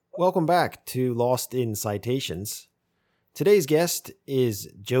Welcome back to Lost in Citations. Today's guest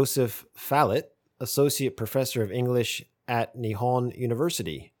is Joseph Fallett, Associate Professor of English at Nihon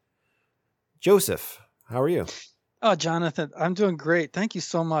University. Joseph, how are you? Oh, Jonathan, I'm doing great. Thank you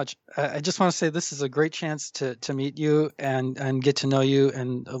so much. I just want to say this is a great chance to meet you and get to know you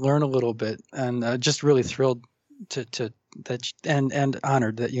and learn a little bit. And just really thrilled to that and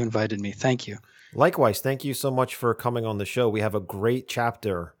honored that you invited me. Thank you. Likewise, thank you so much for coming on the show. We have a great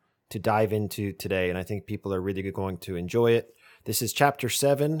chapter to dive into today, and I think people are really going to enjoy it. This is Chapter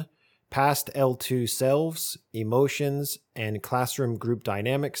 7, Past L2 Selves, Emotions, and Classroom Group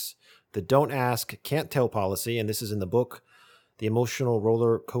Dynamics, the Don't Ask, Can't Tell policy, and this is in the book, The Emotional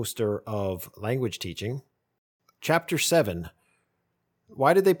Roller Coaster of Language Teaching. Chapter 7.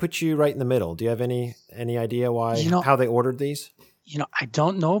 Why did they put you right in the middle? Do you have any idea why, how they ordered these? I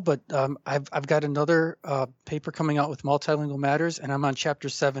don't know, but I've got another paper coming out with Multilingual Matters, and I'm on Chapter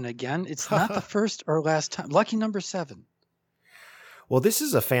 7 again. It's not the first or last time. Lucky number 7. Well, this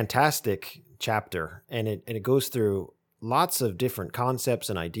is a fantastic chapter, and it goes through lots of different concepts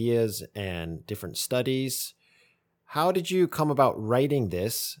and ideas and different studies. How did you come about writing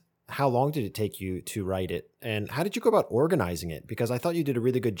this? How long did it take you to write it? And how did you go about organizing it? Because I thought you did a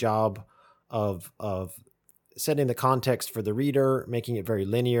really good job of setting the context for the reader, making it very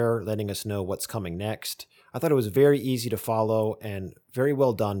linear, letting us know what's coming next. I thought it was very easy to follow and very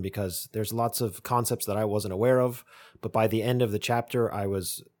well done because there's lots of concepts that I wasn't aware of. But by the end of the chapter, I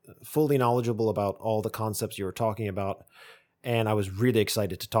was fully knowledgeable about all the concepts you were talking about. And I was really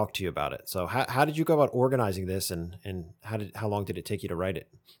excited to talk to you about it. So how did you go about organizing this and how long did it take you to write it?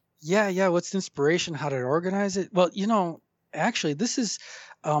 Yeah. What's the inspiration? How did I organize it? Well, actually, this is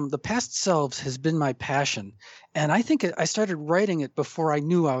the past selves has been my passion. And I think I started writing it before I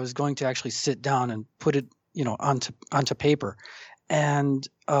knew I was going to actually sit down and put it, onto paper. And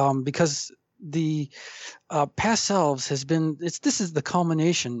because the past selves has been, this is the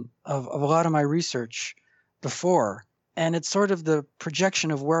culmination of a lot of my research before. And it's sort of the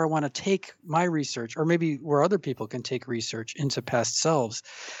projection of where I want to take my research, or maybe where other people can take research into past selves.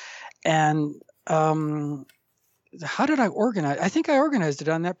 And how did I organize? I think I organized it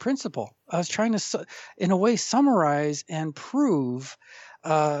on that principle. I was trying to, in a way, summarize and prove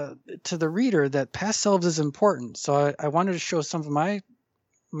to the reader that past selves is important. So I wanted to show some of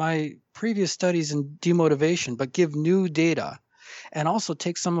my previous studies in demotivation, but give new data, and also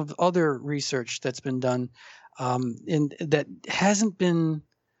take some of the other research that's been done that hasn't been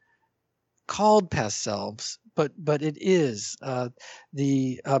called past selves, but it is.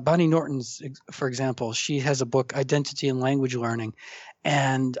 Bonnie Norton's, for example, she has a book, Identity and Language Learning,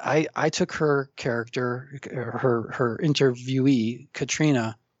 and I took her character, her interviewee,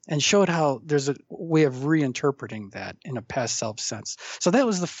 Katrina, and showed how there's a way of reinterpreting that in a past self sense. So that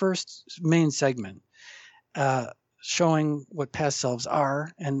was the first main segment, showing what past selves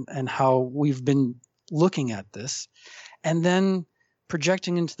are and how we've been looking at this, and then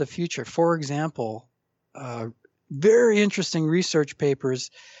projecting into the future. For example, very interesting research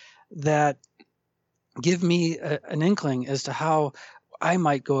papers that give me an inkling as to how I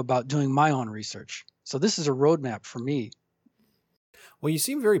might go about doing my own research. So this is a roadmap for me. Well, you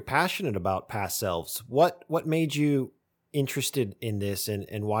seem very passionate about past selves. What made you interested in this,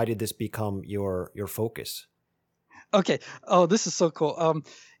 and why did this become your focus? Okay. Oh, this is so cool.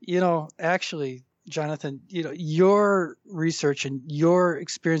 Actually, Jonathan, your research and your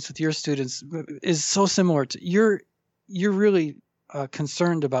experience with your students is so similar to you're really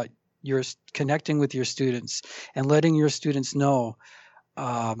concerned about your connecting with your students and letting your students know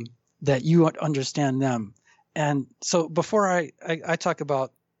that you understand them. And so before I talk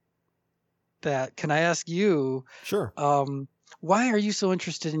about that, can I ask you? Sure. Why are you so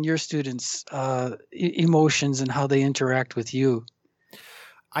interested in your students' emotions and how they interact with you?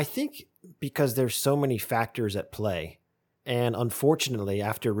 I think because there's so many factors at play. And unfortunately,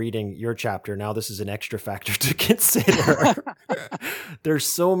 after reading your chapter, now this is an extra factor to consider. There's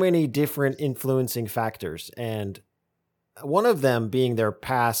so many different influencing factors. And one of them being their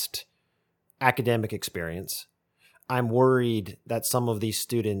past academic experience. I'm worried that some of these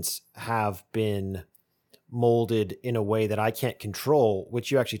students have been molded in a way that I can't control,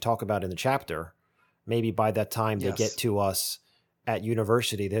 which you actually talk about in the chapter. Maybe by that time they get to us at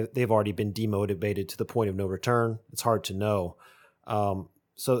university, they've already been demotivated to the point of no return. It's hard to know.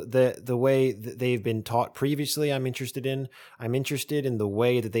 So the way that they've been taught previously, I'm interested in the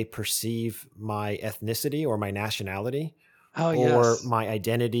way that they perceive my ethnicity or my nationality, or my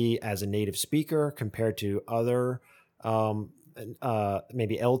identity as a native speaker compared to other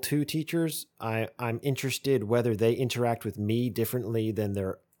maybe L2 teachers. I'm interested whether they interact with me differently than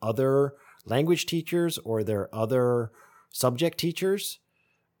their other language teachers or their other subject teachers.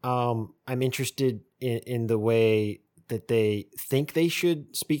 I'm interested in the way that they think they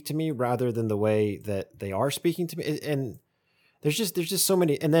should speak to me rather than the way that they are speaking to me. And there's just so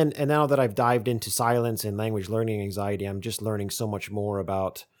many. And now that I've dived into silence and language learning anxiety, I'm just learning so much more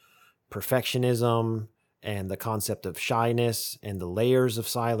about perfectionism and the concept of shyness and the layers of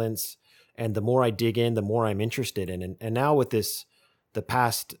silence. And the more I dig in, the more I'm interested in. And now with this, the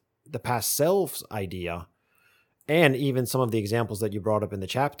past selves idea, and even some of the examples that you brought up in the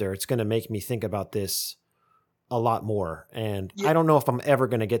chapter, it's going to make me think about this a lot more. And I don't know if I'm ever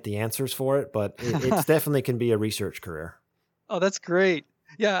going to get the answers for it, but it's definitely can be a research career. Oh, that's great.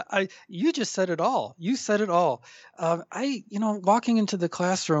 Yeah, you just said it all. You said it all. Walking into the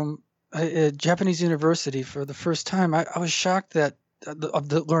classroom at Japanese university for the first time, I was shocked of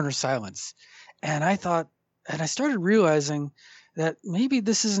the learner silence. And I started realizing that maybe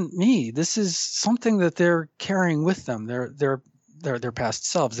this isn't me. This is something that they're carrying with them, their past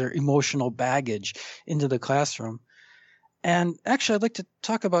selves, their emotional baggage into the classroom. And actually, I'd like to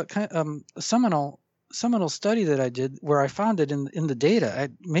talk about a seminal study that I did where I found it in the data.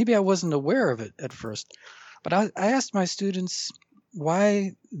 Maybe I wasn't aware of it at first, but I asked my students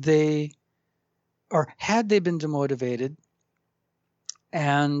why had they been demotivated,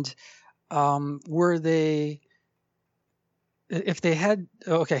 and were they, if they had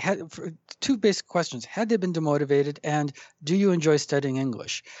two basic questions: had they been demotivated, and do you enjoy studying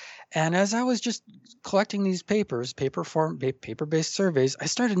English? And as I was just collecting these paper-based surveys, I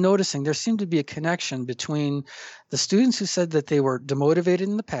started noticing there seemed to be a connection between the students who said that they were demotivated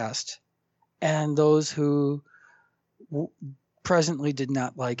in the past and those who presently did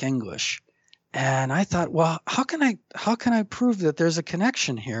not like English. And I thought, well, how can I prove that there's a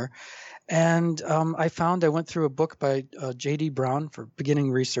connection here? And I went through a book by J.D. Brown for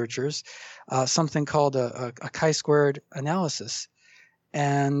beginning researchers, something called a chi-squared analysis.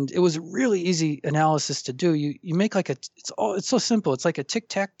 And it was a really easy analysis to do. You make it's so simple. It's like a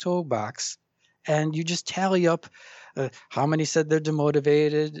tic-tac-toe box, and you just tally up how many said they're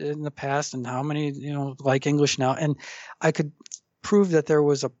demotivated in the past and how many like English now. And I could prove that there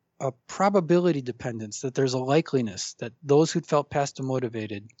was a probability dependence, that there's a likeliness that those who'd felt past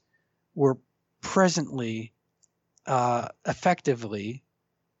demotivated were presently effectively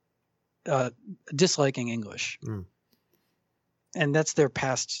disliking English. Mm. And that's their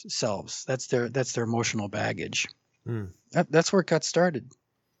past selves. That's their emotional baggage. Mm. That's where it got started.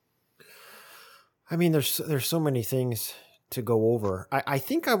 I mean, there's so many things to go over. I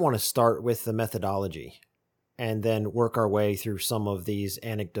think I want to start with the methodology and then work our way through some of these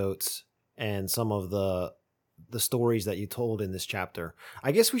anecdotes and some of the stories that you told in this chapter.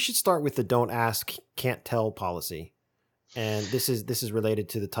 I guess we should start with the don't ask, can't tell policy. And this is related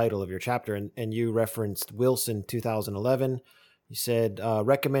to the title of your chapter. And you referenced Wilson 2011. You said,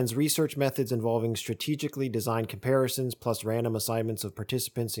 recommends research methods involving strategically designed comparisons plus random assignments of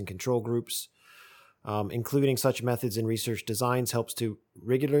participants in control groups. Including such methods in research designs helps to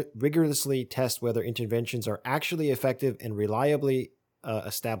rigorously test whether interventions are actually effective and reliably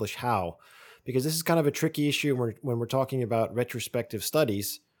establish how. Because this is kind of a tricky issue when we're talking about retrospective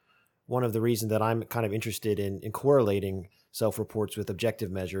studies. One of the reasons that I'm kind of interested in correlating self-reports with objective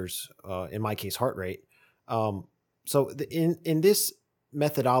measures, in my case, heart rate. So in this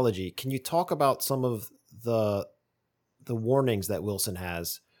methodology, can you talk about some of the warnings that Wilson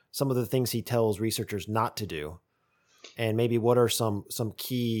has, some of the things he tells researchers not to do, and maybe what are some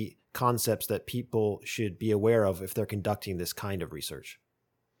key concepts that people should be aware of if they're conducting this kind of research?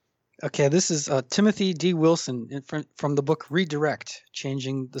 Okay, this is Timothy D. Wilson from the book Redirect,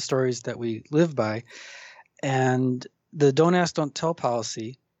 Changing the Stories That We Live By. And the don't ask, don't tell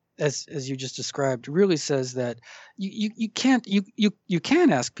policy, as you just described, really says that you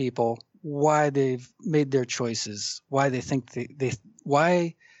can ask people why they've made their choices, why they think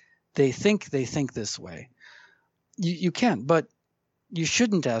why they think this way. You can, but you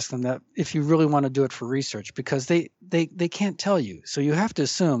shouldn't ask them that if you really want to do it for research, because they can't tell you. So you have to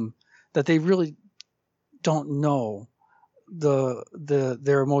assume that they really don't know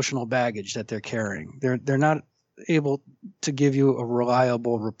their emotional baggage that they're carrying. They're not able to give you a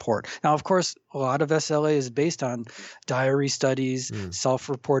reliable report. Now, of course, a lot of SLA is based on diary studies,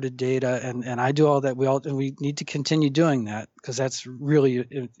 self-reported data, and I do all that. We need to continue doing that, because that's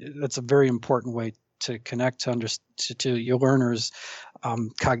a very important way to connect to your learners'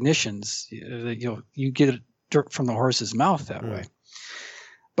 cognitions. You get dirt from the horse's mouth that way.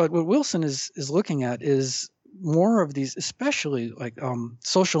 But what Wilson is looking at is more of these, especially like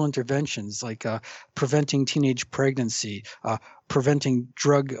social interventions, like preventing teenage pregnancy, preventing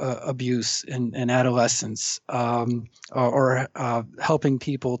drug abuse in adolescence, or helping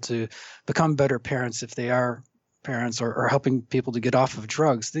people to become better parents if they are parents, or helping people to get off of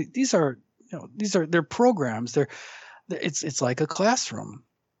drugs. These are, they're programs. It's like a classroom.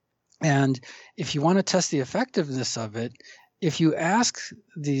 And if you want to test the effectiveness of it, if you ask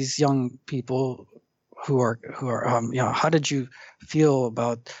these young people who are how did you feel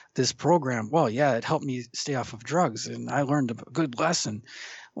about this program? Well, yeah, it helped me stay off of drugs, and I learned a good lesson.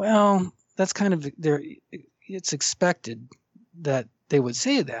 Well, that's kind of it's expected that they would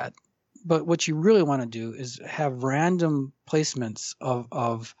say that, but what you really want to do is have random placements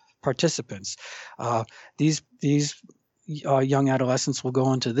of participants. These young adolescents will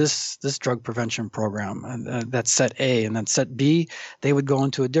go into this drug prevention program, and that's set A, and then set B, they would go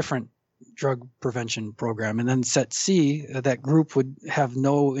into a different drug prevention program, and then set C, that group would have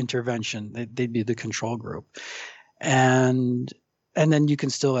no intervention. They'd be the control group, and then you can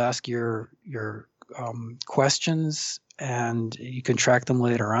still ask your questions, and you can track them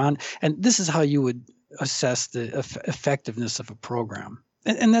later on. And this is how you would assess the effectiveness of a program,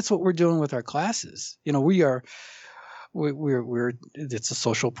 and that's what we're doing with our classes. We're it's a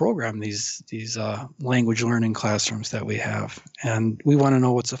social program, these language learning classrooms that we have, and we want to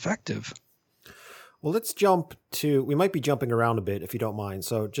know what's effective. Well, we might be jumping around a bit if you don't mind.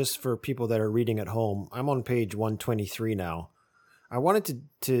 So just for people that are reading at home, I'm on page 123 now. I wanted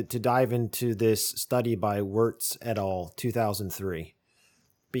to dive into this study by Wirtz et al. 2003,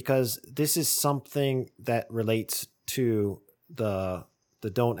 because this is something that relates to the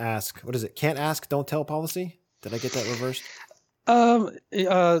don't ask, what is it? Can't ask, don't tell policy. Did I get that reversed?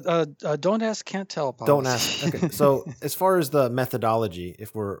 Don't ask, can't tell policy. Don't ask. Okay. So as far as the methodology,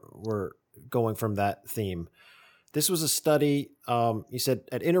 if we're going from that theme, this was a study, you said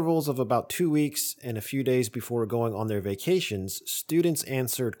at intervals of about 2 weeks and a few days before going on their vacations, students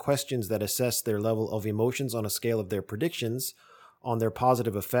answered questions that assessed their level of emotions on a scale of their predictions on their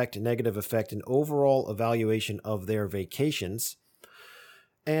positive effect, negative effect, and overall evaluation of their vacations.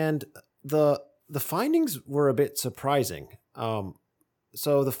 And the findings were a bit surprising.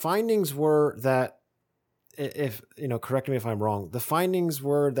 So the findings were that, if correct me if I'm wrong, the findings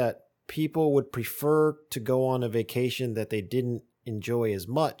were that people would prefer to go on a vacation that they didn't enjoy as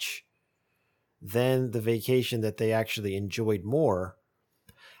much than the vacation that they actually enjoyed more.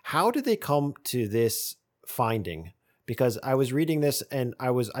 How did they come to this finding? Because I was reading this and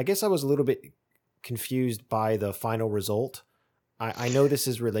I guess I was a little bit confused by the final result. I know this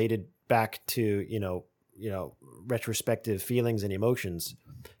is related back to, retrospective feelings and emotions.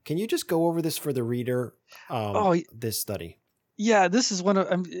 Can you just go over this for the reader, this study? Yeah, this is one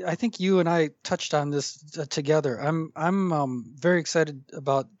of. I think you and I touched on this together. I'm very excited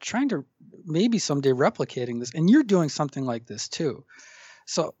about trying to maybe someday replicating this, and you're doing something like this too.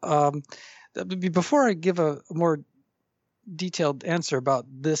 So before I give a more detailed answer about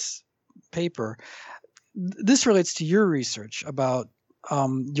this paper, this relates to your research about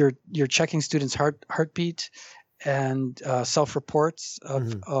you're checking students' heartbeat and self-reports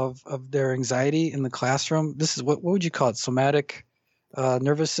of their anxiety in the classroom. This is what would you call it? Somatic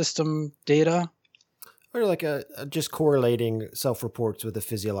nervous system data, or like just correlating self-reports with a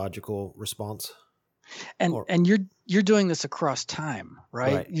physiological response. And you're doing this across time,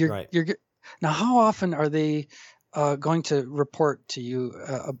 right? Right. Now, how often are they going to report to you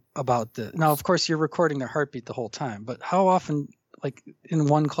about the? Now, of course, you're recording their heartbeat the whole time, but how often? Like in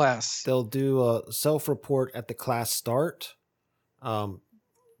one class, they'll do a self-report at the class start,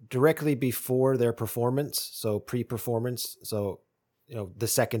 directly before their performance. So pre-performance. So, the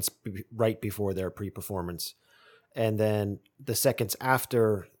seconds right before their pre-performance, and then the seconds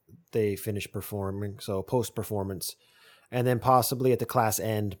after they finish performing. So post-performance, and then possibly at the class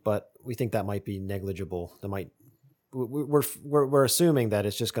end. But we think that might be negligible. We're assuming that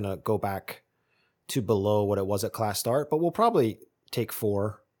it's just going to go back to below what it was at class start. But we'll probably take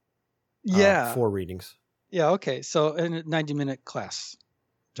 4 readings. Yeah. Okay. So in a 90-minute class.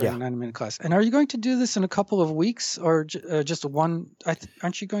 Yeah. 90-minute class. And are you going to do this in a couple of weeks or just one?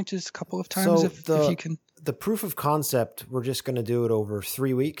 Aren't you going to this a couple of times if you can? The proof of concept, we're just going to do it over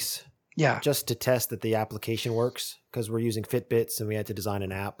 3 weeks. Yeah. Just to test that the application works, because we're using Fitbits and we had to design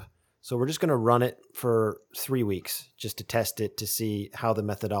an app. So we're just going to run it for 3 weeks just to test it to see how the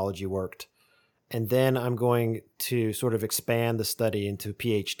methodology worked. And then I'm going to sort of expand the study into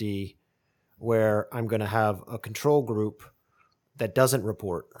PhD, where I'm going to have a control group that doesn't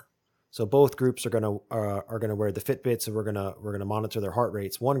report. So both groups are going to wear the Fitbits, and we're going to monitor their heart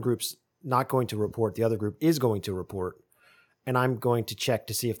rates. One group's not going to report, the other group is going to report, and I'm going to check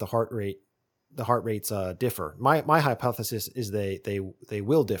to see if the heart rates differ. My hypothesis is they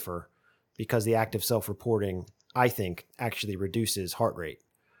will differ because the act of self-reporting, I think, actually reduces heart rate.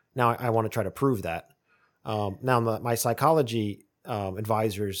 Now I want to try to prove that. Now my psychology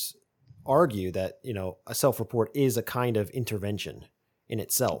advisors argue that, you know, a self-report is a kind of intervention in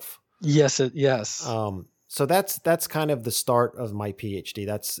itself. Yes. So that's kind of the start of my PhD.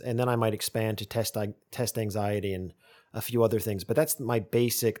 And then I might expand to test anxiety and a few other things, but that's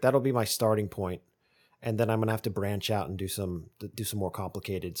that'll be my starting point. And then I'm going to have to branch out and do some more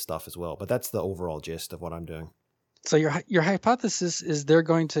complicated stuff as well. But that's the overall gist of what I'm doing. So your hypothesis is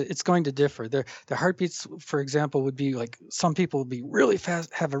it's going to differ. Their heartbeats, for example, would be like some people would be really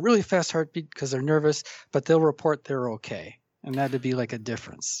fast, have a really fast heartbeat because they're nervous, but they'll report they're okay, and that'd be like a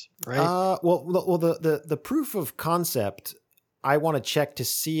difference, right? Well, the proof of concept, I want to check to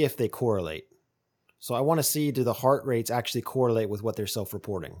see if they correlate. So I want to see, do the heart rates actually correlate with what they're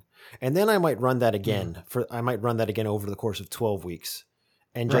self-reporting, and then I might run that again. I might run that again over the course of 12 weeks.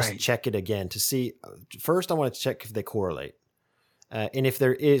 And just check it again to see. First, I want to check if they correlate, and if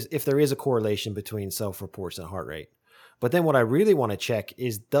there is a correlation between self-reports and heart rate. But then, what I really want to check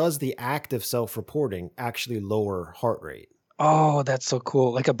is, does the act of self-reporting actually lower heart rate? Oh, that's so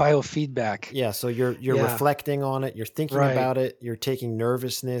cool! Like a biofeedback. Yeah. So you're reflecting on it. You're thinking about it. You're taking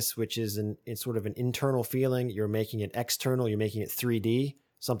nervousness, which is it's sort of an internal feeling. You're making it external. You're making it 3D,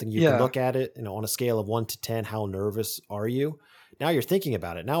 something you can look at it. You know, on a scale of 1 to 10, how nervous are you? Now you're thinking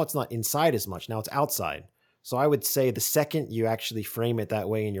about it. Now it's not inside as much. Now it's outside. So I would say the second you actually frame it that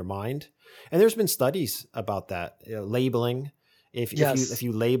way in your mind, and there's been studies about that, labeling. If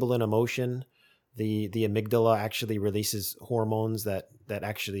you label an emotion, the amygdala actually releases hormones that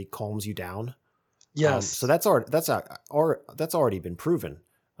actually calms you down. Yes. So that's already been proven.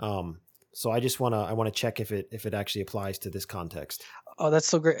 So I want to check if it actually applies to this context. Oh, that's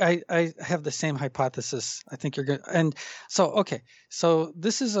so great. I have the same hypothesis. I think you're good. And so, okay. So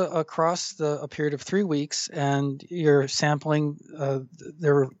this is across a period of 3 weeks, and you're sampling,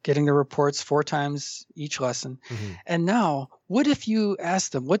 they're getting the reports 4 times each lesson. Mm-hmm. And now, what if you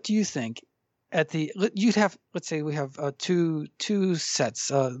ask them, what do you think let's say we have two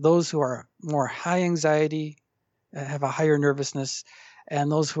sets, those who are more high anxiety, have a higher nervousness,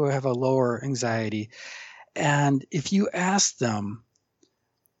 and those who have a lower anxiety. And if you ask them,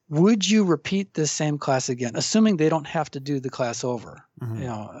 would you repeat this same class again, assuming they don't have to do the class over,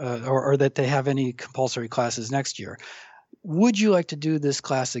 mm-hmm. Or that they have any compulsory classes next year? Would you like to do this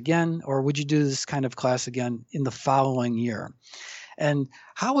class again, or would you do this kind of class again in the following year? And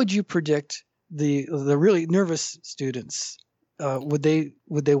how would you predict the really nervous students? Would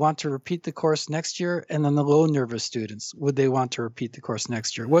they want to repeat the course next year? And then the low nervous students, would they want to repeat the course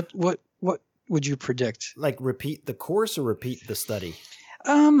next year? What would you predict? Like repeat the course or repeat the study?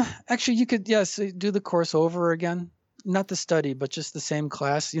 Actually, you could, do the course over again. Not the study, but just the same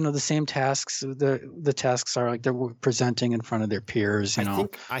class, the same tasks. The tasks are like they're presenting in front of their peers,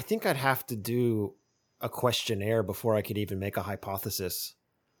 I think I'd have to do a questionnaire before I could even make a hypothesis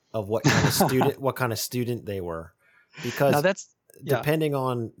of what kind of student they were. Because now depending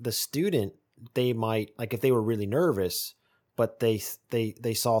on the student, they might, like if they were really nervous, but they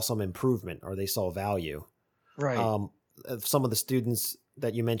saw some improvement or they saw value. Right. Some of the students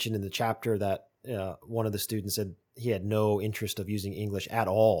that you mentioned in the chapter, that one of the students said he had no interest of using English at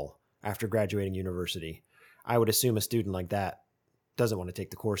all after graduating university. I would assume a student like that doesn't want to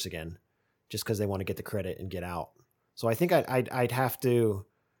take the course again just because they want to get the credit and get out. So I think I'd have to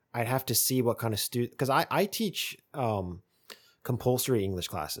see what kind of student, because I teach compulsory English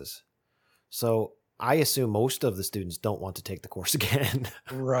classes. So I assume most of the students don't want to take the course again.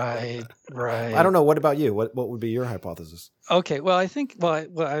 Right. I don't know. What about you? What would be your hypothesis? Okay. Well, I think, I'd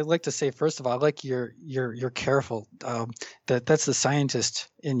like to say, first of all, I like you're careful. That's the scientist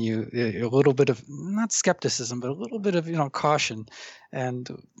in you. A little bit of, not skepticism, but a little bit of, caution. And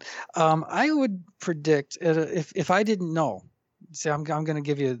I would predict, if I didn't know, see, I'm going to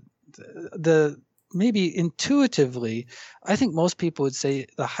give you maybe intuitively, I think most people would say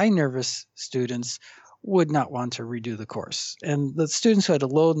the high nervous students would not want to redo the course. And the students who had a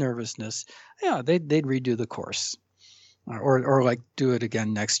low nervousness, they'd redo the course or like do it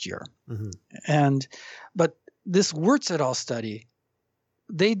again next year. Mm-hmm. But this Wurtz et al. Study,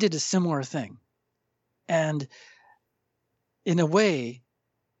 they did a similar thing. And in a way,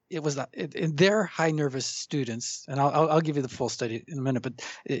 it was in their high nervous students, and I'll give you the full study in a minute, but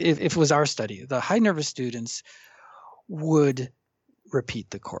if it was our study, the high nervous students would repeat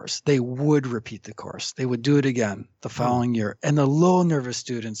the course. They would repeat the course. They would do it again the following year. And the low nervous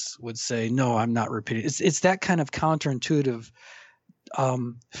students would say, no, I'm not repeating. It's that kind of counterintuitive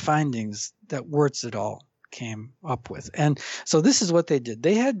findings that Wurtz et al. Came up with. And so this is what they did.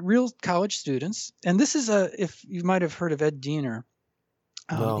 They had real college students. And this is if you might have heard of Ed Diener.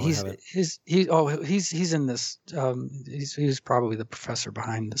 No, he's I haven't. he's in this. He's probably the professor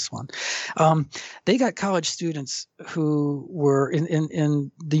behind this one. They got college students who were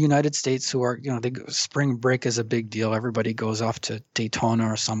in the United States who are, spring break is a big deal. Everybody goes off to Daytona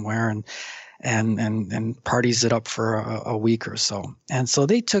or somewhere and parties it up for a week or so. And so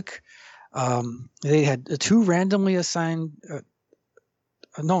they took. They had two randomly assigned.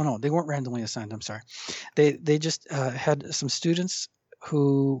 No, they weren't randomly assigned. I'm sorry. They just had some students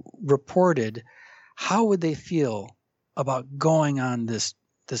who reported how would they feel about going on this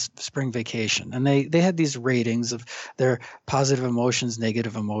spring vacation. And they had these ratings of their positive emotions,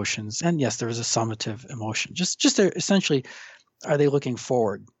 negative emotions. And yes, there was a summative emotion. Just essentially, are they looking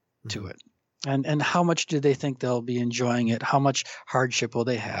forward to it? And how much do they think they'll be enjoying it? How much hardship will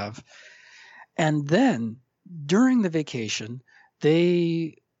they have? And then during the vacation,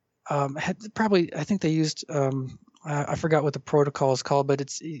 they had probably, I think they used, I forgot what the protocol is called, but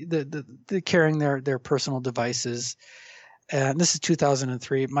it's the carrying their personal devices. And this is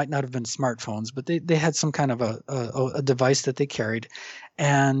 2003. It might not have been smartphones, but they had some kind of a device that they carried.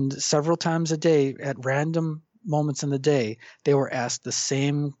 And several times a day at random moments in the day, they were asked the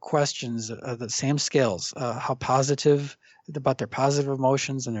same questions, the same scales, how positive, about their positive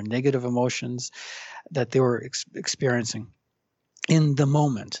emotions and their negative emotions that they were experiencing in the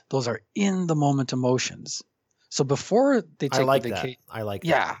moment. Those are in the moment emotions. So before they take I like the that. vacation, I like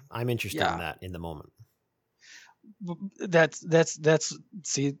yeah, that. I'm interested in that in the moment. that's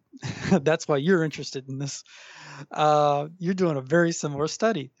see, that's why you're interested in this. You're doing a very similar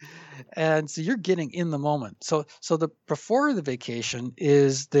study, and so you're getting in the moment. So the before the vacation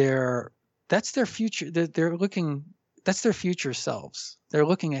is that's their future. They're looking. That's their future selves. They're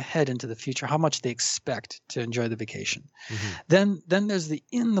looking ahead into the future, how much they expect to enjoy the vacation. Mm-hmm. Then there's the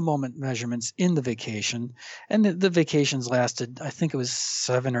in the moment measurements in the vacation, and the vacations lasted, I think it was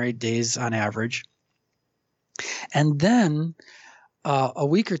 7 or 8 days on average. And then a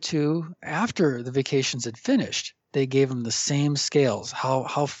week or two after the vacations had finished, they gave them the same scales.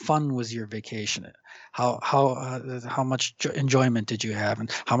 How fun was your vacation? How much enjoyment did you have,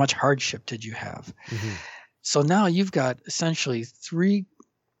 and how much hardship did you have? Mm-hmm. So now you've got essentially 3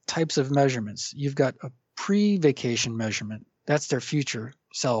 types of measurements. You've got a pre-vacation measurement. That's their future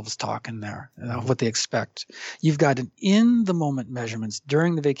selves talking there, what they expect. You've got an in-the-moment measurements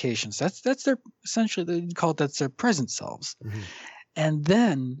during the vacations. That's their, essentially, they call it, that's their present selves. Mm-hmm. And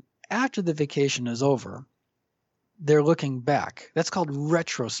then after the vacation is over, they're looking back. That's called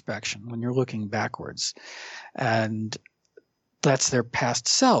retrospection, when you're looking backwards. And that's their past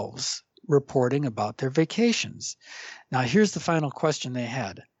selves reporting about their vacations. Now, here's the final question they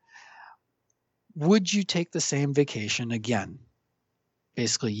had. Would you take the same vacation again?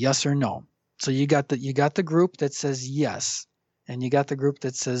 Basically, yes or no. So you got the group that says yes, and you got the group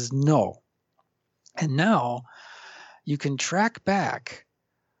that says no. And now you can track back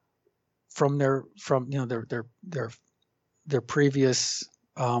from their previous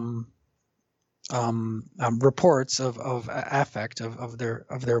reports of affect of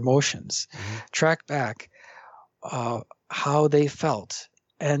their emotions. Mm-hmm. Track back how they felt,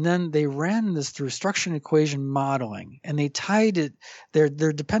 and then they ran this through structure and equation modeling, and they tied it. Their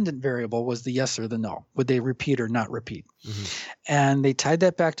dependent variable was the yes or the no. Would they repeat or not repeat? Mm-hmm. And they tied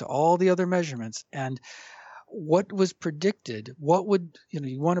that back to all the other measurements. And what was predicted? What would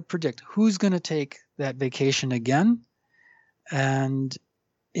you want to predict? Who's going to take that vacation again? And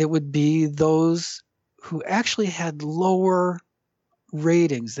it would be those who actually had lower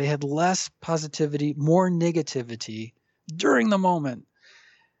ratings. They had less positivity, more negativity during the moment.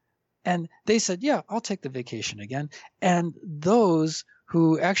 And they said, yeah, I'll take the vacation again. And those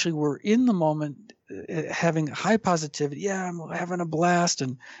who actually were in the moment, having high positivity, yeah, I'm having a blast,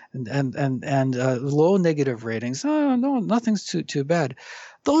 and low negative ratings, oh, no, nothing's too bad.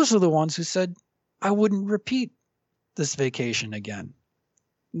 Those are the ones who said, I wouldn't repeat this vacation again.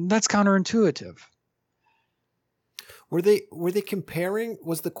 That's counterintuitive. Were they comparing?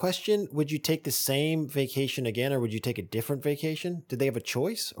 Was the question, would you take the same vacation again, or would you take a different vacation? Did they have a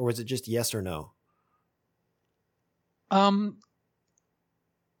choice, or was it just yes or no? I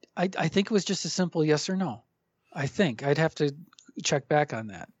think it was just a simple yes or no. I think I'd have to check back on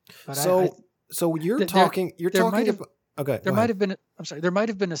that. But so you're talking about. Okay. There might have been. I'm sorry. There might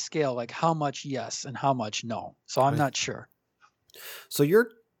have been a scale, like how much yes and how much no. So I'm not sure. So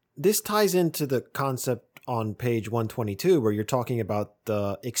this ties into the concept on page 122 where you're talking about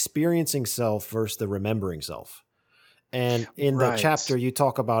the experiencing self versus the remembering self. And in the Right. chapter, you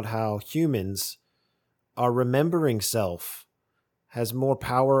talk about how humans, our remembering self, has more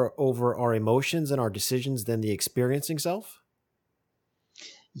power over our emotions and our decisions than the experiencing self?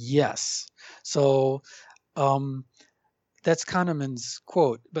 Yes. So um, that's Kahneman's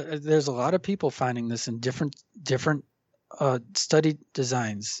quote, but there's a lot of people finding this in different study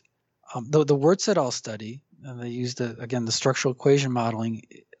designs. The Wurtzel study, and they used again the structural equation modeling.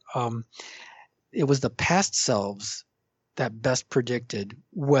 Um, it was the past selves that best predicted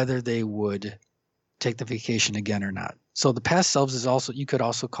whether they would take the vacation again or not. So the past selves is also, you could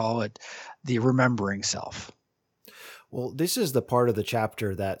also call it the remembering self. Well, this is the part of the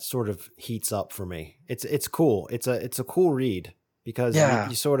chapter that sort of heats up for me. It's cool. It's a cool read because Yeah.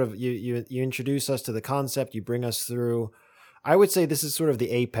 you sort of you introduce us to the concept, you bring us through. I would say this is sort of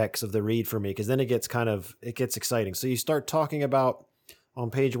the apex of the read for me because then it gets exciting. So you start talking about on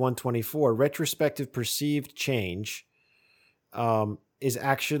page 124, retrospective perceived change is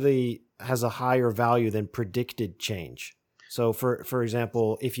actually has a higher value than predicted change. So for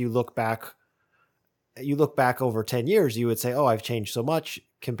example, if you look back over 10 years, you would say, oh, I've changed so much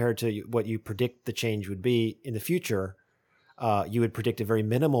compared to what you predict the change would be in the future. You would predict a very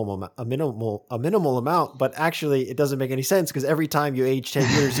minimal amount, but actually it doesn't make any sense because every time you age 10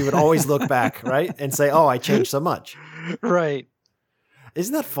 years, you would always look back, right? And say, oh, I changed so much. Right.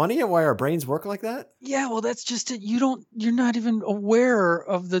 Isn't that funny why our brains work like that? Yeah, well, that's just it. You're not even aware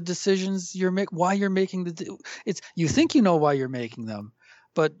of the decisions why you're making you think you know why you're making them.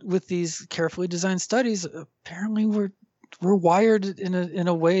 But with these carefully designed studies, apparently we're wired in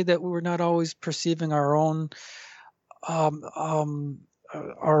a way that we're not always perceiving our own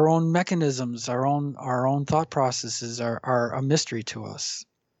mechanisms, our own thought processes are a mystery to us.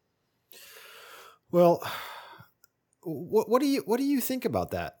 Well, what do you think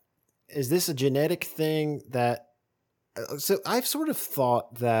about that? Is this a genetic thing that? So I've sort of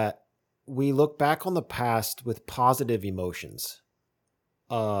thought that we look back on the past with positive emotions.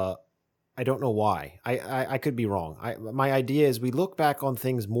 I don't know why. I could be wrong. My idea is we look back on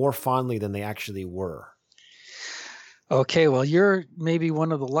things more fondly than they actually were. Okay, well, you're maybe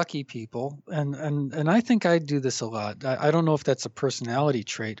one of the lucky people, and I think I do this a lot. I don't know if that's a personality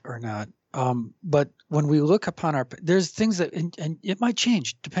trait or not. But when we look upon there's things that, and it might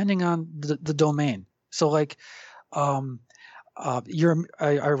change depending on the domain. So like, I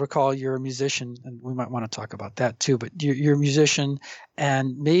recall you're a musician, and we might want to talk about that too. But you're a musician,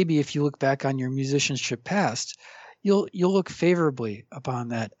 and maybe if you look back on your musicianship past, you'll look favorably upon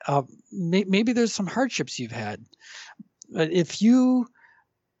that. Maybe there's some hardships you've had, but if you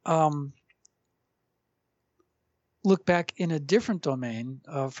look back in a different domain,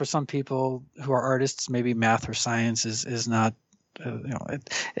 for some people who are artists, maybe math or science is not,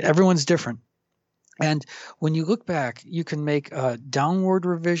 everyone's different. And when you look back, you can make a downward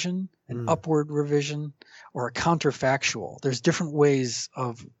revision, an upward revision, or a counterfactual. There's different ways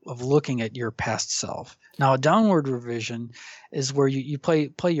of looking at your past self. Now, a downward revision is where you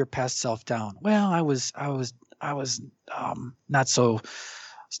play your past self down. Well, I was not so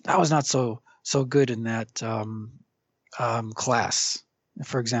good in that class.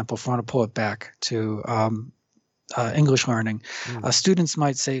 For example, if I want to pull it back to English learning, students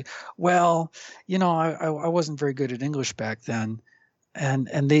might say, well, I wasn't very good at English back then.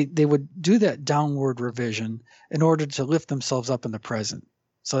 And they would do that downward revision in order to lift themselves up in the present.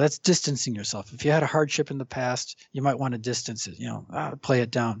 So that's distancing yourself. If you had a hardship in the past, you might want to distance it, play it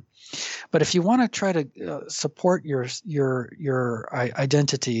down. But if you want to try to support your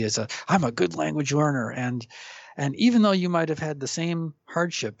identity as I'm a good language learner, and even though you might have had the same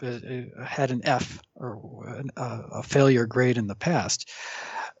hardship, had an F or a failure grade in the past,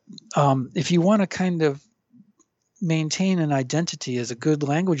 if you want to kind of maintain an identity as a good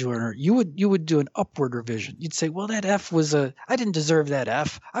language learner, you would do an upward revision. You'd say, well, that F I didn't deserve that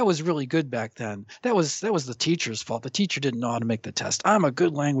F. I was really good back then. That was the teacher's fault. The teacher didn't know how to make the test. I'm a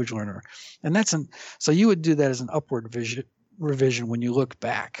good language learner. And so you would do that as an upward revision when you look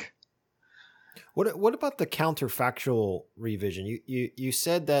back. What about the counterfactual revision? You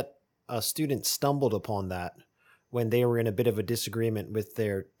said that a student stumbled upon that when they were in a bit of a disagreement with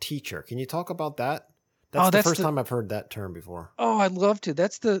their teacher. Can you talk about that? That's the first time I've heard that term before. Oh, I'd love to.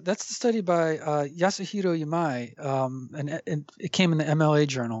 That's the study by Yasuhiro Yamai, and it came in the MLA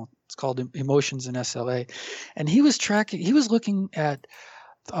journal. It's called Emotions in SLA, and he was looking at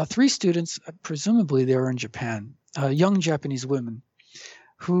 3 students, presumably they were in Japan, young Japanese women,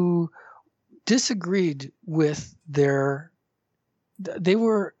 who disagreed with their they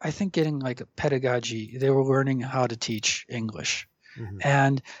were, I think, getting like a pedagogy. They were learning how to teach English,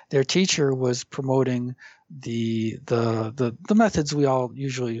 and their teacher was promoting the methods we all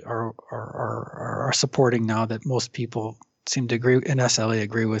usually are supporting now, that most people seem to agree in SLA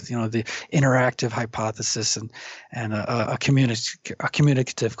agree with, the interactive hypothesis and a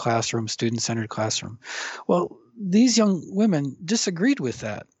communicative classroom, student-centered classroom. Well, these young women disagreed with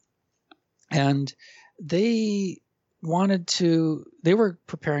that, and they were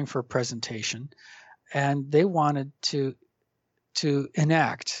preparing for a presentation, and they wanted to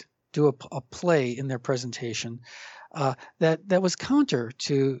do a play in their presentation that was counter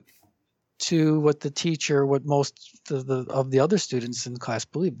to what most of the other students in the class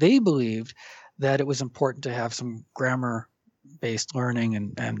believed. They believed that it was important to have some grammar-based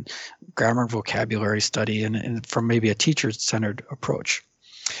learning and grammar and vocabulary study, and from maybe a teacher-centered approach.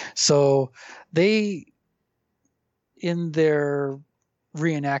 So they, in their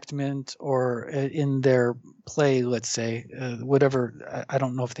reenactment or in their play, let's say, whatever, I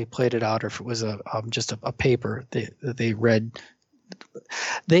don't know if they played it out or if it was just a paper that they read.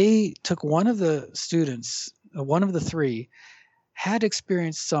 They took one of the students, one of the three, had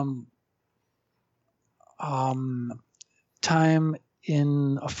experienced some time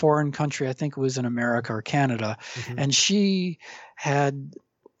in a foreign country. I think it was in America or Canada, and she had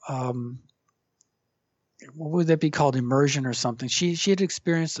what would that be called, immersion or something. She had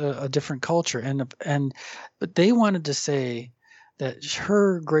experienced a different culture, but they wanted to say that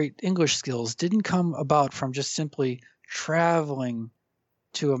her great English skills didn't come about from just simply traveling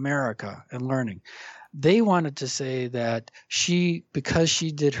to America and learning. They wanted to say that because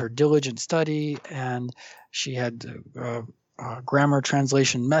she did her diligent study and she had a grammar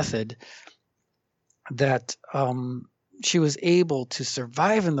translation method, that she was able to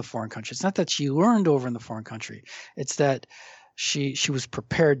survive in the foreign country. It's not that she learned over in the foreign country. It's that she was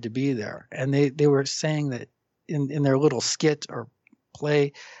prepared to be there. And they were saying that in their little skit or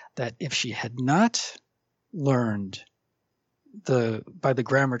play, that if she had not learned by the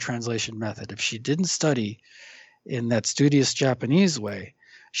grammar translation method, if she didn't study in that studious Japanese way,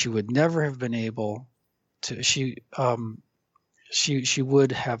 she would never have been able to. She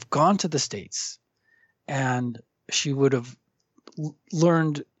would have gone to the States, and she would have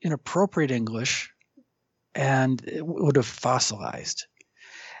learned inappropriate English, and it would have fossilized.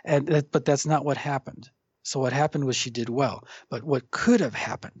 But that's not what happened. So what happened was she did well. But what could have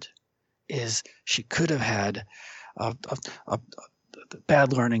happened is she could have had a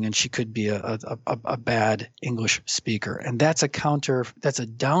bad learning, and she could be a bad English speaker. And that's a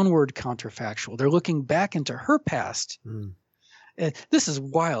downward counterfactual. They're looking back into her past. This is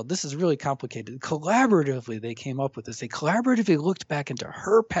wild. This is really complicated. Collaboratively, they came up with this. They collaboratively looked back into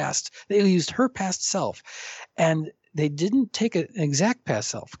her past. They used her past self, and they didn't take an exact past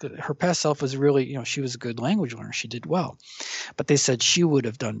self. Her past self was really, she was a good language learner. She did well. But they said she would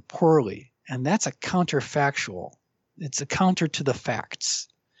have done poorly. And that's a counterfactual. It's a counter to the facts.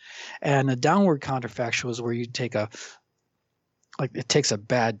 And a downward counterfactual is where you take it takes a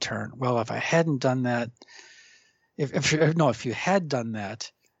bad turn. Well, if I hadn't done that, if you had done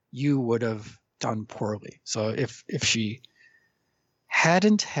that, you would have done poorly. So if she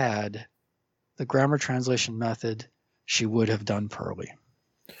hadn't had the grammar translation method, she would have done poorly.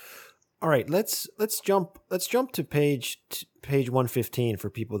 All right, let's jump to page 115 for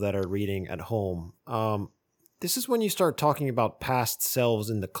people that are reading at home. This is when you start talking about past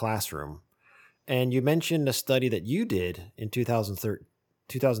selves in the classroom. And you mentioned a study that you did in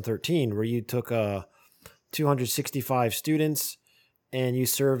 2013 where you took 265 students and you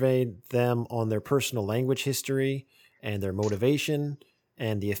surveyed them on their personal language history and their motivation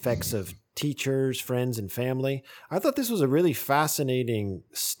and the effects of teachers, friends, and family. I thought this was a really fascinating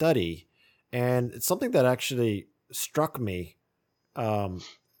study, and it's something that actually struck me.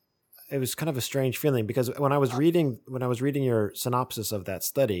 It was kind of a strange feeling because when I was reading your synopsis of that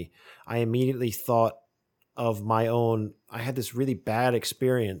study, I immediately thought of my own. I had this really bad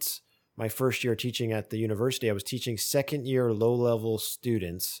experience my first year teaching at the university. I was teaching second year low-level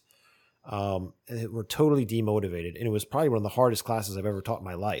students and were totally demotivated. And it was probably one of the hardest classes I've ever taught in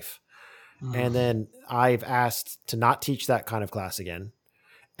my life. And then I've asked to not teach that kind of class again.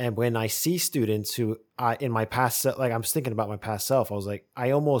 And when I see students who in my past, like I'm thinking about my past self, I was like,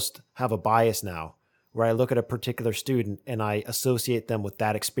 I almost have a bias now where I look at a particular student and I associate them with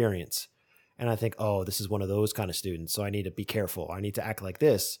that experience. And I think, oh, this is one of those kind of students. So I need to be careful. I need to act like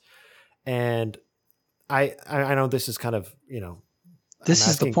this. And I know this is kind of, this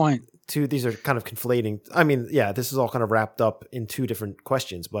is the point. These are kind of conflating. I mean, yeah, this is all kind of wrapped up in two different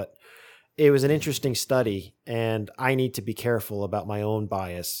questions, but it was an interesting study, and I need to be careful about my own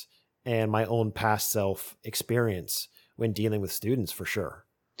bias and my own past self experience when dealing with students, for sure.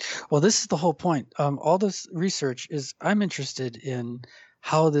 Well, this is the whole point. All this research is I'm interested in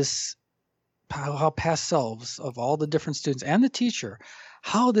how how past selves of all the different students and the teacher,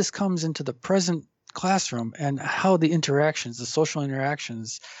 how this comes into the present classroom and how the interactions, the social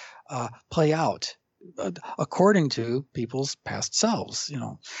interactions, play out according to people's past selves.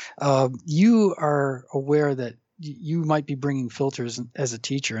 You are aware that you might be bringing filters as a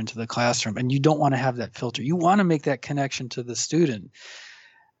teacher into the classroom, and you don't want to have that filter. You want to make that connection to the student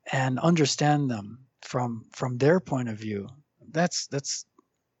and understand them from their point of view. That's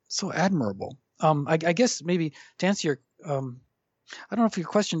so admirable. I guess maybe to answer your, I don't know if your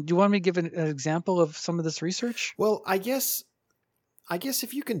question, do you want me to give an example of some of this research? Well, I guess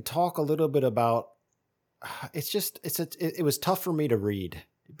if you can talk a little bit about, it was tough for me to read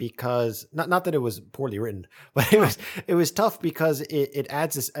because not that it was poorly written, but it was tough because it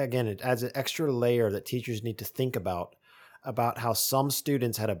adds an extra layer that teachers need to think about how some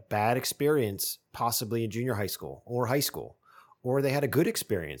students had a bad experience, possibly in junior high school or high school, or they had a good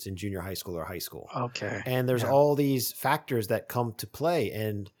experience in junior high school or high school. Okay. And there's all these factors that come to play.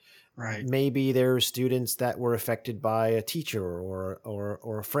 And right. Maybe there's students that were affected by a teacher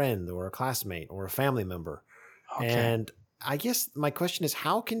or a friend or a classmate or a family member. Okay. And I guess my question is,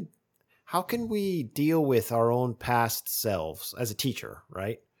 how can we deal with our own past selves as a teacher,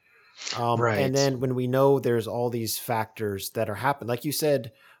 right? Right. And then when we know there's all these factors that are happening, like you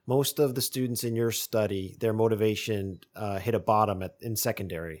said, most of the students in your study, their motivation hit a bottom in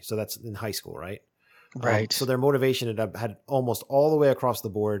secondary. So that's in high school, right? Right. So their motivation had almost all the way across the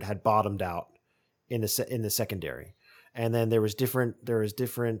board had bottomed out in the secondary. And then there was different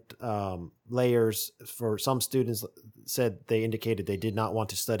layers. For some students, said they indicated they did not want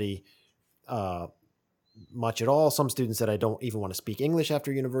to study much at all. Some students said, I don't even want to speak English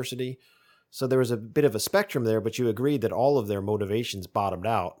after university. So there was a bit of a spectrum there, but you agreed that all of their motivations bottomed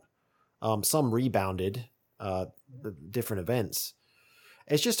out. Some rebounded, different events.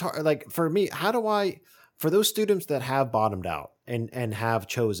 It's just hard. Like for me, for those students that have bottomed out and have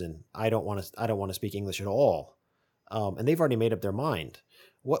chosen, I don't want to speak English at all. And they've already made up their mind.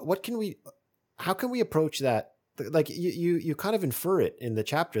 How can we approach that? Like you kind of infer it in the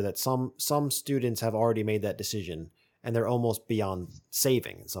chapter that some students have already made that decision and they're almost beyond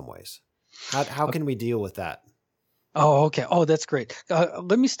saving in some ways. How can we deal with that? Oh, okay. Oh, that's great.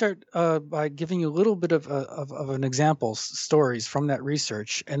 Let me start by giving you a little bit of an example, stories from that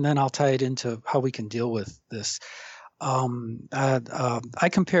research, and then I'll tie it into how we can deal with this. I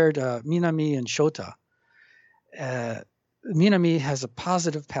compared Minami and Shota. Minami has a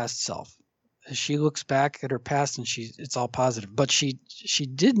positive past self. She looks back at her past and it's all positive, but she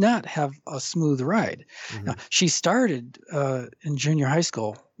did not have a smooth ride. Mm-hmm. Now, she started in junior high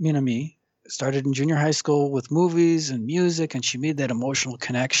school. Minami started in junior high school with movies and music, and she made that emotional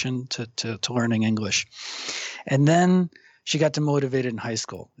connection to learning English. And then she got demotivated in high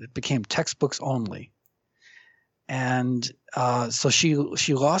school. It became textbooks only. And so she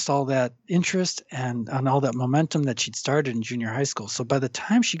lost all that interest and all that momentum that she'd started in junior high school. So by the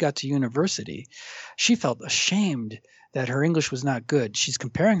time she got to university, she felt ashamed that her English was not good. She's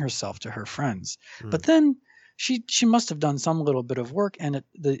comparing herself to her friends. But then she must have done some little bit of work, and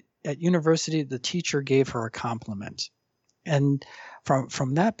at university, the teacher gave her a compliment. And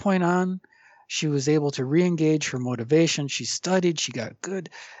from that point on, she was able to re-engage her motivation. She studied, she got good.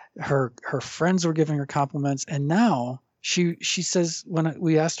 Her friends were giving her compliments. And now she says, when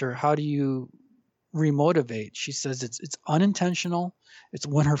we asked her, how do you remotivate? She says it's unintentional. It's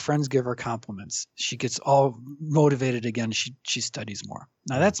when her friends give her compliments. She gets all motivated again. She studies more.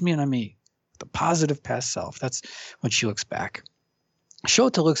 Now that's me, the positive past self. That's when she looks back.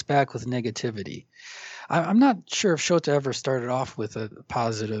 Shota looks back with negativity. I'm not sure if Shota ever started off with a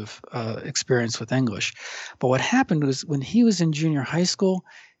positive experience with English, but what happened was when he was in junior high school,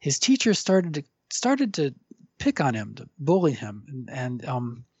 his teacher started to pick on him, to bully him, and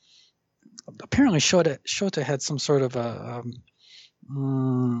apparently Shota had some sort of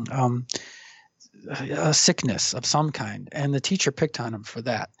a sickness of some kind, and the teacher picked on him for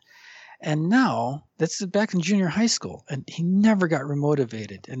that. And now that's back in junior high school, and he never got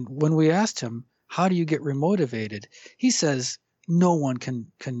remotivated. And when we asked him, how do you get remotivated? He says, no one can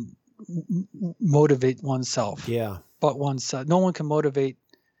motivate oneself. Yeah. But oneself. No one can motivate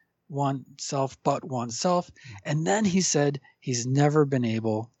oneself but oneself. And then he said he's never been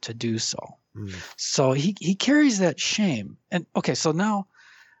able to do so. So he carries that shame. And okay, so now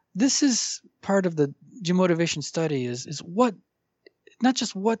this is part of the demotivation study is what not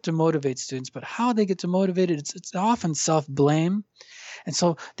just what to motivate students, but how they get to motivate it. It's often self-blame. And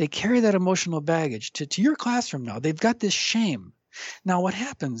so they carry that emotional baggage to your classroom now. They've got this shame. Now, what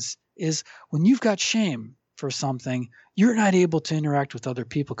happens is when you've got shame for something, you're not able to interact with other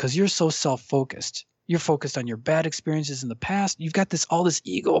people because you're so self-focused. You're focused on your bad experiences in the past. You've got all this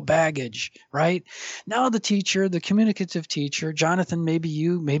ego baggage, right? Now the teacher, the communicative teacher, Jonathan, maybe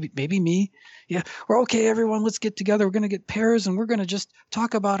you, maybe me. Yeah, we're okay, everyone, let's get together. We're going to get pairs and we're going to just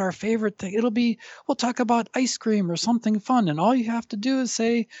talk about our favorite thing. We'll talk about ice cream or something fun. And all you have to do is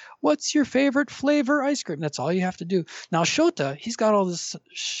say, what's your favorite flavor ice cream? That's all you have to do. Now, Shota, he's got all this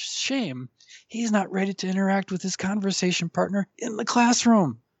shame. He's not ready to interact with his conversation partner in the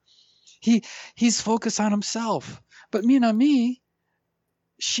classroom. He's focused on himself. But Minami,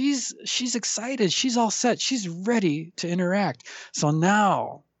 she's excited. She's all set. She's ready to interact. So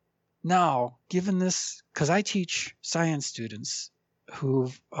now, given this, because I teach science students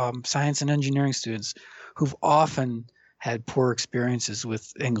science and engineering students who've often had poor experiences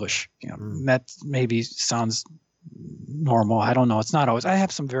with English. That maybe sounds normal. I don't know. It's not always. I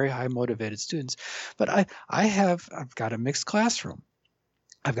have some very high motivated students, but I've got a mixed classroom.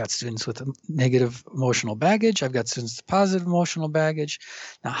 I've got students with negative emotional baggage. I've got students with positive emotional baggage.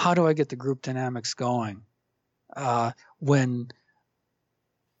 Now, how do I get the group dynamics going when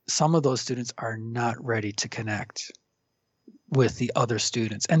some of those students are not ready to connect with the other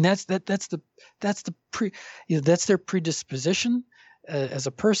students? And that's their predisposition as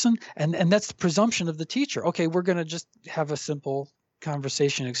a person, and that's the presumption of the teacher. Okay, we're going to just have a simple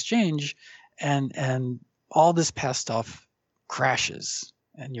conversation exchange, and all this past stuff crashes.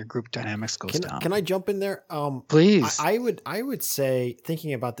 And your group dynamics goes down. Can I jump in there? Please. I would say,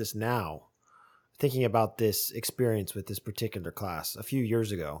 thinking about this experience with this particular class a few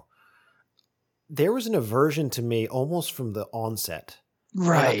years ago, there was an aversion to me almost from the onset.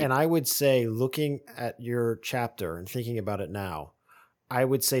 Right. And I would say, looking at your chapter and thinking about it now, I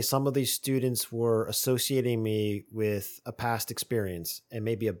would say some of these students were associating me with a past experience and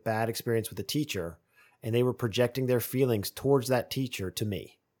maybe a bad experience with a teacher. And they were projecting their feelings towards that teacher to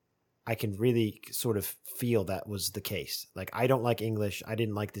me. I can really sort of feel that was the case. Like, I don't like English. I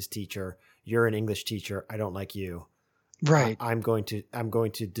didn't like this teacher. You're an English teacher. I don't like you. Right. I'm going to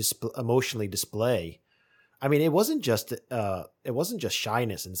emotionally display. I mean, it wasn't just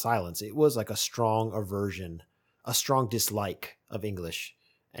shyness and silence. It was like a strong aversion, a strong dislike of English.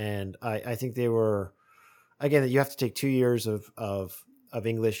 And I think they were, again, you have to take 2 years of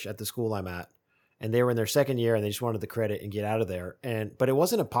English at the school I'm at. And they were in their second year and they just wanted the credit and get out of there. But it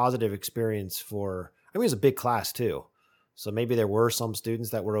wasn't a positive experience it was a big class too. So maybe there were some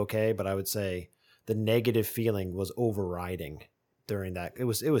students that were okay, but I would say the negative feeling was overriding during that. It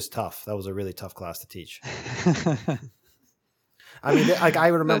was tough. That was a really tough class to teach. I mean, like, I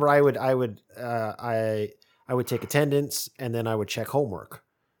remember I would take attendance and then I would check homework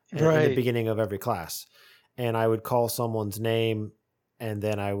in the beginning of every class. And I would call someone's name and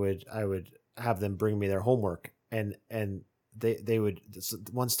then I would have them bring me their homework, and they would,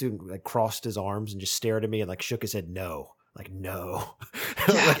 one student like crossed his arms and just stared at me and like shook his head no. Yeah.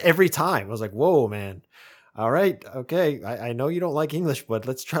 Like every time I was like, whoa, man, all right, okay, I know you don't like English, but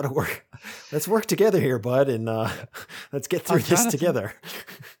let's work together here, bud, and let's get through this together.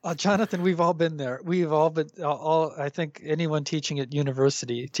 Jonathan, we've all been there. We've all been I think anyone teaching at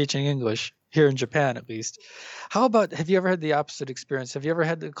university, teaching English here in Japan, at least. How about, have you ever had the opposite experience? Have you ever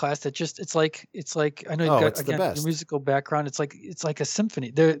had the class that just, it's like, I know you've got, again, your musical background. It's like a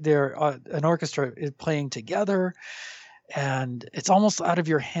symphony. They're an orchestra is playing together and it's almost out of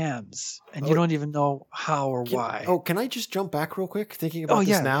your hands and you don't even know how or why. Can I just jump back real quick thinking about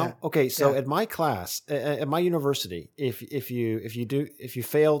this now? Yeah. Okay. So at my class, at my university, if you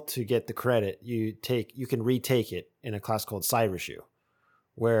fail to get the credit, you can retake it in a class called Sairushu,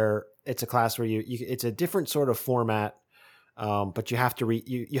 where it's a class where it's a different sort of format, but you have to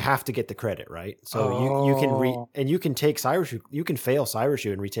you have to get the credit, right? So you can take Sairushu, you can fail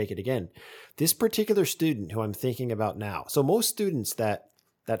Sairushu and retake it again. This particular student who I'm thinking about now, so most students that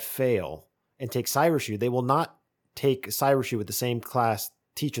fail and take Sairushu, they will not take Sairushu with the same class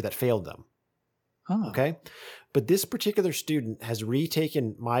teacher that failed them. Oh. Okay, but this particular student has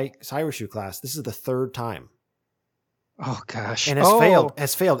retaken my Sairushu class. This is the third time. Oh gosh! And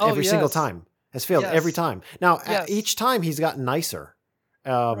has failed every single time. Has failed every time. Now, each time he's gotten nicer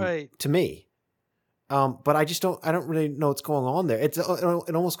to me. But I don't really know what's going on there. It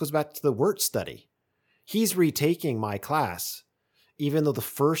almost goes back to the Wirt study. He's retaking my class, even though the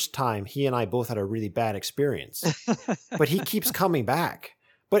first time he and I both had a really bad experience. But he keeps coming back.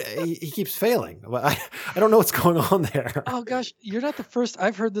 But he keeps failing. I don't know what's going on there. Oh gosh, you're not the first.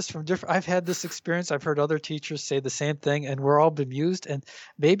 I've heard this from different. I've had this experience. I've heard other teachers say the same thing, and we're all bemused. And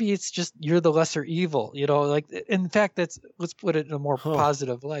maybe it's just you're the lesser evil. Like in fact, let's put it in a more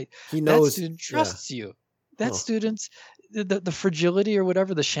positive light. He knows. That student trusts you. That student's the fragility or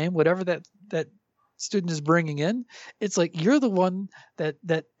whatever, the shame, whatever that student is bringing in. It's like you're the one that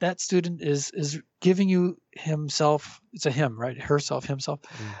student is giving you himself. It's a him, right? Herself, himself.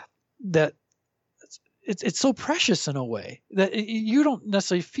 That. It's so precious in a way that you don't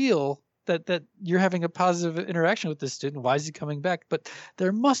necessarily feel that you're having a positive interaction with this student. Why is he coming back? But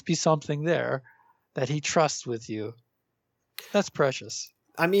there must be something there that he trusts with you. That's precious.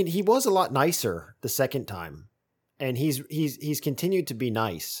 I mean, he was a lot nicer the second time, and he's continued to be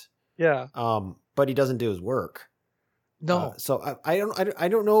nice. Yeah. But he doesn't do his work. No. So I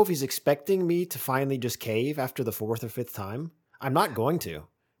don't know if he's expecting me to finally just cave after the fourth or fifth time. I'm not going to.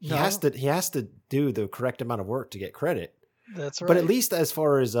 He has to do the correct amount of work to get credit. That's right. But at least as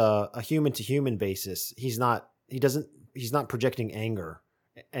far as a human to human basis, he's not projecting anger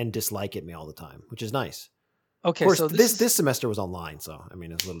and dislike at me all the time, which is nice. Okay. Of course, so this semester was online, so I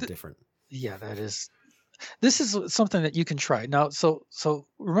mean it's a little different. Yeah, that is. This is something that you can try now. So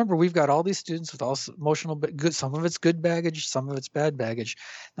remember, we've got all these students with all emotional, good. Some of it's good baggage, some of it's bad baggage.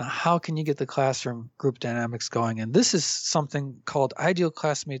 Now, how can you get the classroom group dynamics going? And this is something called ideal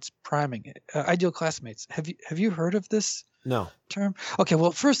classmates priming. Ideal classmates. Have you heard of this? No. Term? Okay.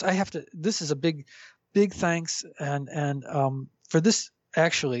 Well, first I have to. This is a big thanks, and for this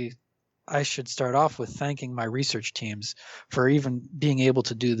actually. I should start off with thanking my research teams for even being able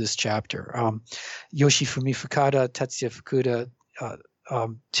to do this chapter. Yoshifumi Fukada, Tetsuya Fukuda,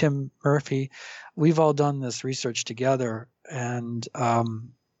 Tim Murphy, we've all done this research together. And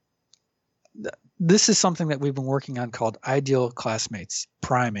this is something that we've been working on called Ideal Classmates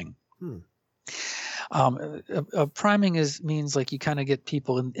Priming. Priming means like you kind of get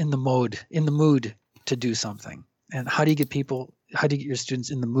people in the mood to do something. And how do you get your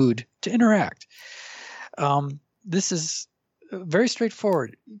students in the mood to interact? This is very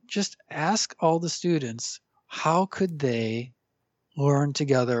straightforward. Just ask all the students, how could they learn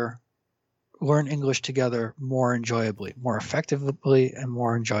English together more enjoyably, more effectively, and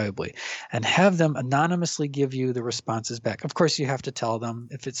more enjoyably, and have them anonymously give you the responses back. Of course, you have to tell them,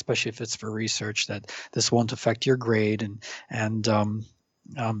 especially if it's for research, that this won't affect your grade and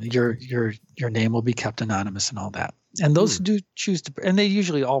your name will be kept anonymous and all that. And those do choose to, and they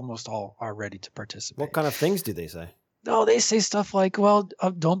usually almost all are ready to participate. What kind of things do they say? Oh, they say stuff like, well,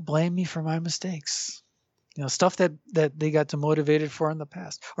 don't blame me for my mistakes. Stuff that they got demotivated for in the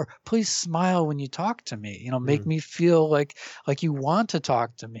past. Or please smile when you talk to me. Make me feel like you want to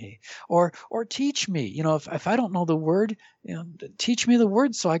talk to me. Or teach me. If I don't know the word, teach me the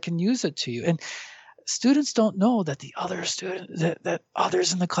word so I can use it to you. And students don't know that the other that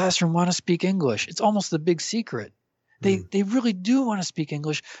others in the classroom want to speak English. It's almost the big secret. They really do want to speak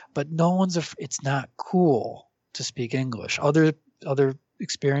English, but it's not cool to speak English. Other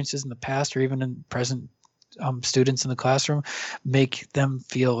experiences in the past or even in present students in the classroom make them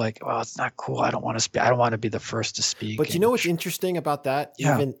feel like, well, it's not cool. I don't want to speak. I don't want to be the first to speak. But you know what's interesting about that?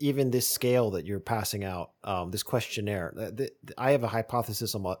 Yeah. Even this scale that you're passing out, this questionnaire, I have a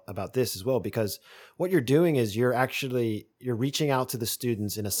hypothesis about this as well, because what you're doing is you're reaching out to the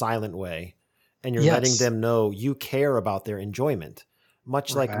students in a silent way, and you're letting them know you care about their enjoyment.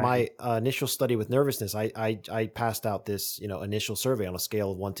 Much like my initial study with nervousness, I passed out this initial survey on a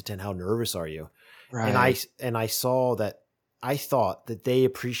scale of 1 to 10. How nervous are you? Right. And I saw that I thought that they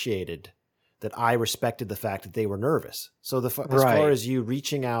appreciated that I respected the fact that they were nervous. So as far as you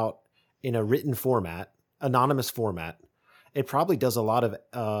reaching out in a written format, anonymous format, it probably does a lot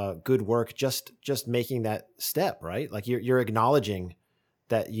of good work just making that step, right? Like you're acknowledging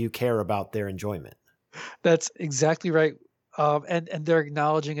that you care about their enjoyment. That's exactly right. And they're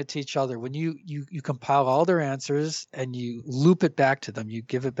acknowledging it to each other. When you compile all their answers and you loop it back to them, you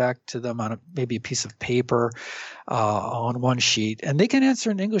give it back to them on maybe a piece of paper on one sheet, and they can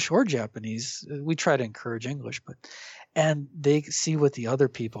answer in English or Japanese. We try to encourage English, and they see what the other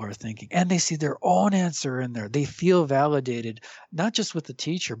people are thinking, and they see their own answer in there. They feel validated, not just with the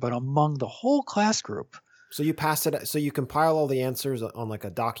teacher, but among the whole class group. So you you compile all the answers on like a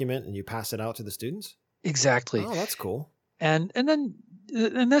document and you pass it out to the students? Exactly. Oh, that's cool. And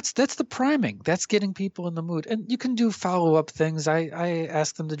that's the priming. That's getting people in the mood. And you can do follow-up things. I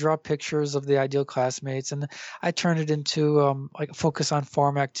ask them to draw pictures of the ideal classmates, and I turn it into like a focus on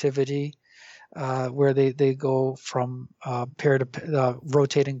form activity. where they go from pair to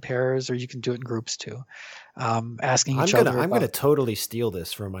rotating pairs, or you can do it in groups too, asking each other I'm gonna about. totally steal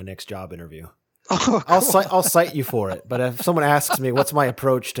this for my next job interview. Oh, cool. I'll cite you for it. But if someone asks me what's my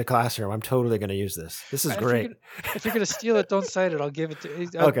approach to classroom, I'm totally going to use this. This is great. If you're gonna steal it, don't cite it. I'll give it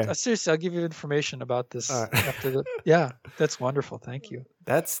to. Okay. Seriously, I'll give you information about this All right. after the. Yeah, that's wonderful. Thank you.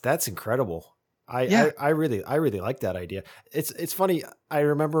 That's incredible. Yeah. I really like that idea. It's funny. I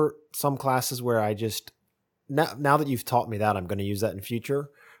remember some classes where I just now that you've taught me that, I'm going to use that in future.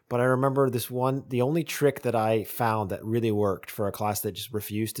 But I remember this one. The only trick that I found that really worked for a class that just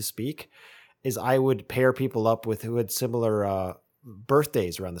refused to speak is I would pair people up with who had similar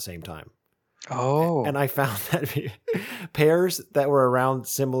birthdays around the same time. Oh. And I found that pairs that were around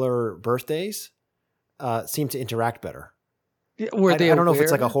similar birthdays seemed to interact better. Were they? I don't know if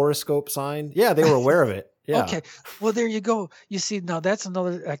it's like a horoscope sign. Yeah, they were aware of it. Yeah. Okay. Well, there you go. You see, now that's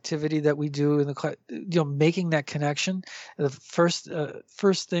another activity that we do in the class. Making that connection. The first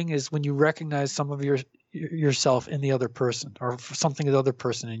thing is when you recognize some of yourself in the other person, or something of the other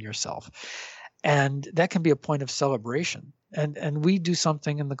person in yourself, and that can be a point of celebration. And we do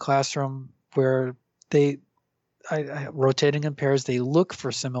something in the classroom where rotating in pairs, they look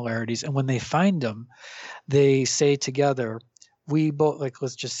for similarities, and when they find them, they say together, we both, like,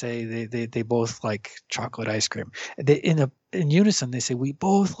 let's just say they both like chocolate ice cream. They in unison, they say, we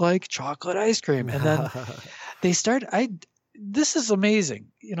both like chocolate ice cream, and then they start. This is amazing.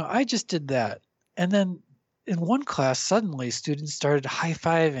 I just did that, and then in one class, suddenly students started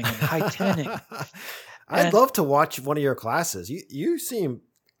high-fiving and high-tenning. I'd love to watch one of your classes. You seem,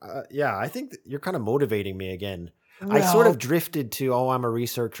 I think you're kind of motivating me again. Well, I sort of drifted to, I'm a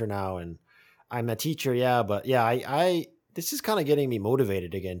researcher now and I'm a teacher. Yeah. But yeah, I this is kind of getting me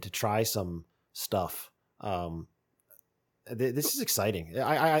motivated again to try some stuff. This is exciting.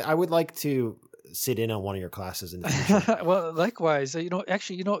 I would like to sit in on one of your classes in the future. Well, likewise.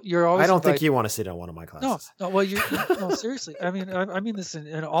 Actually, you're always. I don't think you want to sit on one of my classes. No. Well, no, seriously. I mean this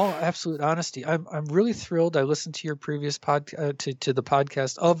in all absolute honesty. I'm really thrilled. I listened to your previous to the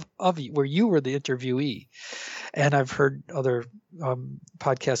podcast of where you were the interviewee, and I've heard other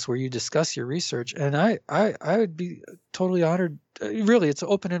podcasts where you discuss your research, and I would be totally honored. Really, it's an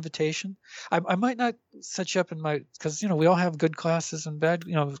open invitation. I might not set you up because we all have good classes and bad,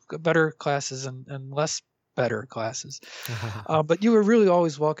 better classes and less better classes. But you were really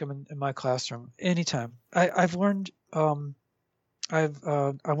always welcome in my classroom anytime. I've learned. I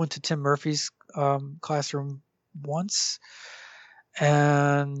went to Tim Murphy's classroom once,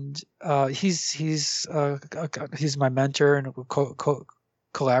 and he's my mentor and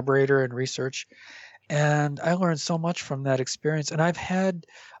collaborator in research. And I learned so much from that experience. And I've had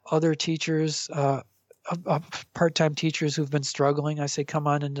other teachers, part-time teachers who've been struggling. I say, come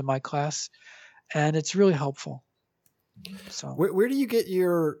on into my class. And it's really helpful. So where do you get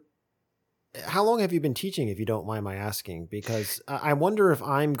how long have you been teaching, if you don't mind my asking? Because I wonder if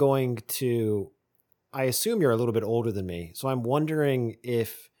I assume you're a little bit older than me. So I'm wondering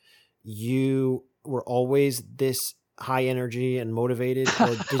if you were always this high energy and motivated,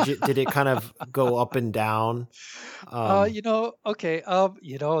 or did it kind of go up and down? Okay.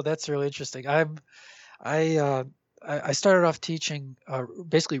 That's really interesting. I started off teaching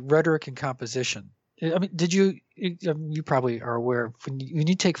basically rhetoric and composition. I mean, you probably are aware, when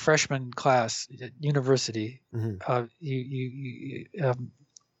you take freshman class at university, mm-hmm.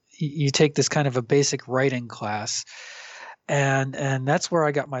 You take this kind of a basic writing class, and that's where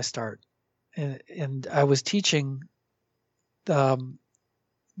I got my start. And I was teaching. I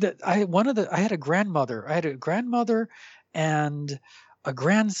had a grandmother and a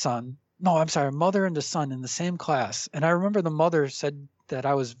grandson. No, I'm sorry, a mother and a son in the same class. And I remember the mother said that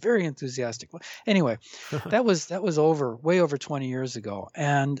I was very enthusiastic. Anyway, that was way over 20 years ago.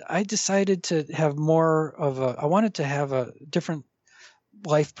 And I decided to have I wanted to have a different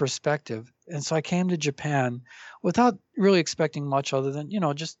life perspective. And so I came to Japan without really expecting much other than,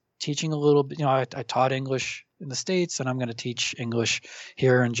 just teaching a little bit. I taught English in the States, and I'm going to teach English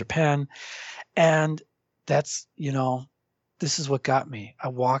here in Japan. And that's, this is what got me. I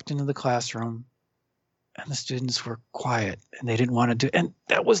walked into the classroom and the students were quiet and they didn't want to and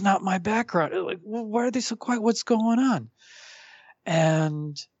that was not my background. Like, well, why are they so quiet? What's going on?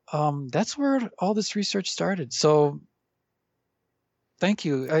 And that's where all this research started. So thank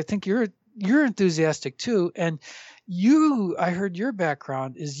you. I think you're enthusiastic too. And I heard your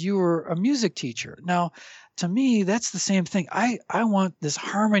background is you were a music teacher. Now, to me, that's the same thing. I want this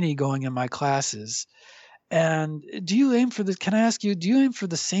harmony going in my classes. And can I ask you, do you aim for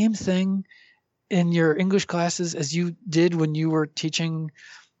the same thing in your English classes as you did when you were teaching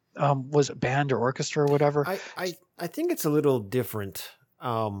Was it band or orchestra or whatever? I think it's a little different.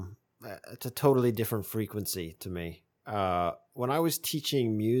 It's a totally different frequency to me. When I was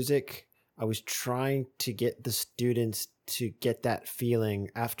teaching music, I was trying to get the students to get that feeling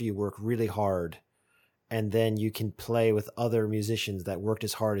after you work really hard, and then you can play with other musicians that worked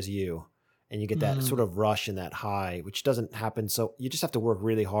as hard as you, and you get that sort Mm. of rush and that high, which doesn't happen. So you just have to work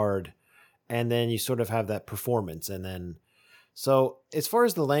really hard, and then you sort of have that performance, and then so as far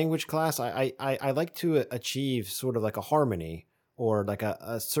as the language class, I like to achieve sort of like a harmony or like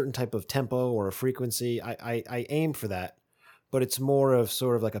a certain type of tempo or a frequency. I aim for that, but it's more of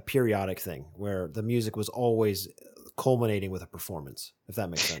sort of like a periodic thing where the music was always culminating with a performance, if that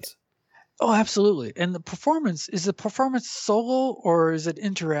makes sense. Oh, absolutely. And is the performance solo or is it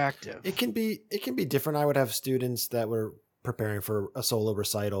interactive? It can be different. I would have students that were preparing for a solo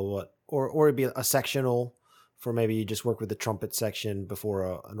recital, or it'd be a sectional for maybe you just work with the trumpet section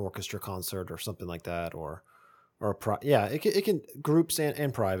before an orchestra concert or something like that, or yeah, it can groups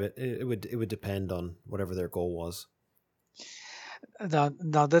and private. It would depend on whatever their goal was.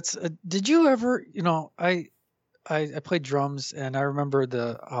 Now that's did you ever, I played drums and I remember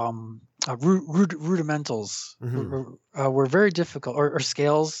the rudimentals Hmm. were very difficult, or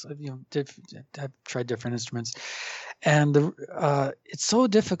scales. I've tried different instruments, and it's so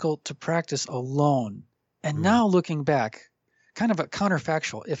difficult to practice alone. And Mm. now looking back, kind of a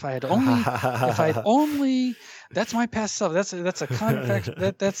counterfactual. If I had only, that's my past self. That's a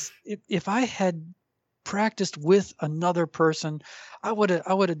counterfactual. That's if I had practiced with another person, I would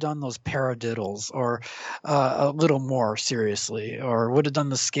have done those paradiddles, or a little more seriously, or would have done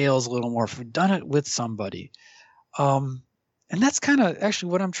the scales a little more if I'd done it with somebody. Um, and that's kind of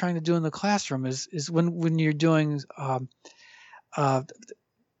actually what I'm trying to do in the classroom is when you're doing uh,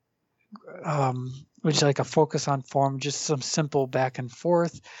 which is like a focus on form, just some simple back and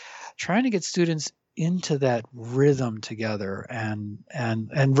forth, trying to get students into that rhythm together, and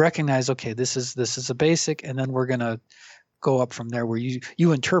recognize, okay, this is a basic, and then we're going to go up from there, where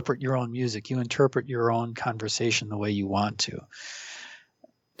you interpret your own music, you interpret your own conversation the way you want to.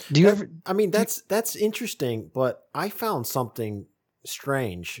 Do you That ever I mean, do that's interesting, but I found something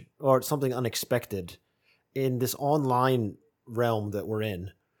strange or something unexpected in this online realm that we're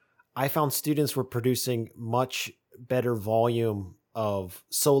in. I found students were producing much better volume of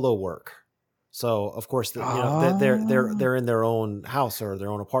solo work. So of course, Oh, they're in their own house or their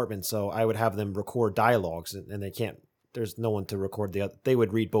own apartment. So I would have them record dialogues, and they can't. There's no one to record the other. They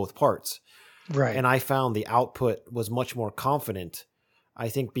would read both parts, right. and I found the output was much more confident. I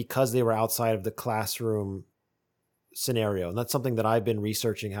think because they were outside of the classroom scenario. And that's something that I've been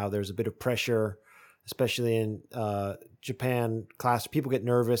researching, how there's a bit of pressure, especially in Japan class. People get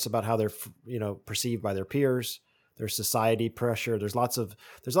nervous about how they're, perceived by their peers. There's society pressure. There's lots of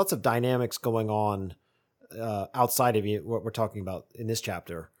dynamics going on outside of what we're talking about in this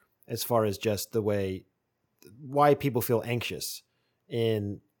chapter, as far as just why people feel anxious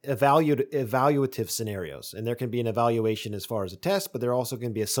in evaluative scenarios. And there can be an evaluation as far as a test, but there also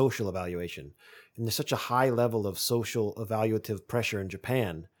can be a social evaluation. And there's such a high level of social evaluative pressure in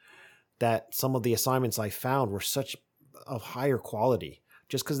Japan that some of the assignments I found were such of higher quality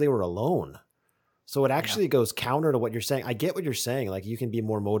just because they were alone. So it Yeah. actually goes counter to what you're saying. I get what you're saying. Like, you can be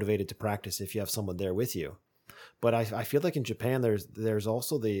more motivated to practice if you have someone there with you. But I feel like in Japan there's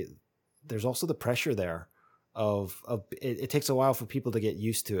also the pressure there of it takes a while for people to get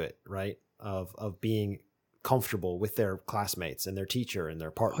used to it, right? Of being comfortable with their classmates and their teacher and their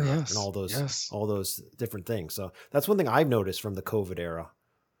Oh, partner and yes, yes. all those different things. So that's one thing I've noticed from the COVID era,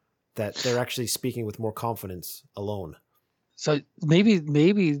 that they're actually speaking with more confidence alone. So maybe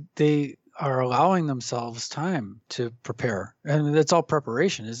they are allowing themselves time to prepare, and that's all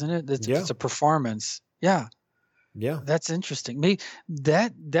preparation, isn't it? If Yeah. it's a performance, yeah, Yeah. that's interesting. Maybe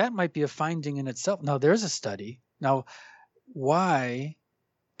that might be a finding in itself. Now there's a study. Now, why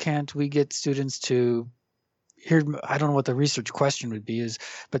can't we get students to here? I don't know what the research question would be,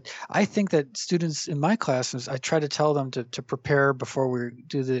 but I think that students in my classes, I try to tell them to prepare before we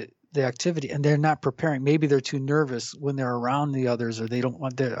do the activity, and they're not preparing. Maybe they're too nervous when they're around the others, or they don't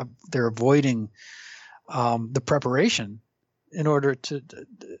want they're avoiding the preparation in order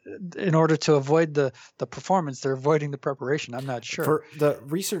to avoid the performance. They're avoiding the preparation. I'm not sure. For the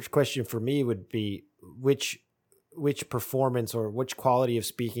research question for me would be which performance or which quality of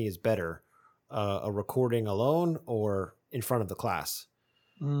speaking is better, a recording alone or in front of the class.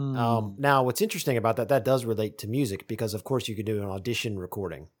 Mm, Now, what's interesting about that does relate to music, because of course you could do an audition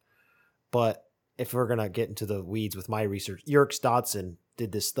recording. But if we're going to get into the weeds with my research, Yerkes Dodson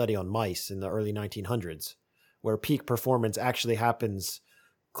did this study on mice in the early 1900s, where peak performance actually happens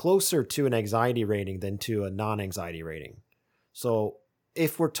closer to an anxiety rating than to a non-anxiety rating. So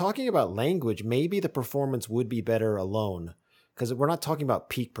if we're talking about language, maybe the performance would be better alone, because we're not talking about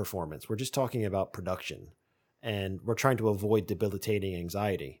peak performance. We're just talking about production, and we're trying to avoid debilitating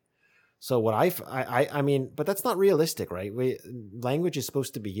anxiety. So what I mean, but that's not realistic, right? Language is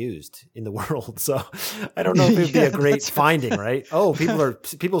supposed to be used in the world. So I don't know if it would be a great finding, right? Oh,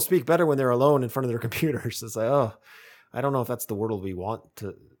 people speak better when they're alone in front of their computers. It's like, oh, I don't know if that's the world we want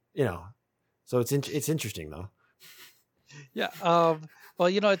to, so it's interesting though. Yeah. Well,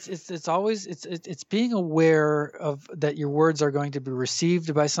 it's always it's being aware of that your words are going to be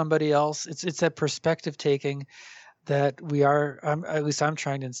received by somebody else. It's that perspective taking that at least I'm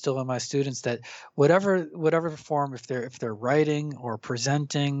trying to instill in my students, that whatever form, if they're writing or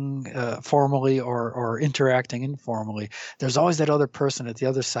presenting formally or interacting informally, there's always that other person at the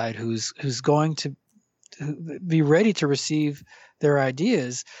other side who's going to be ready to receive their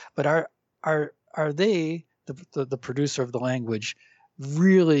ideas. But are they, the producer of the language,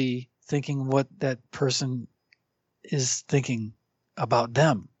 really thinking what that person is thinking about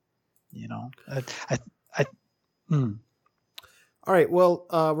them? All right. Well,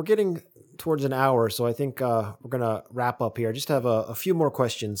 we're getting towards an hour, so I think we're going to wrap up here. I just have a few more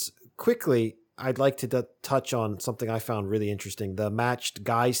questions. Quickly, I'd like to touch on something I found really interesting, the matched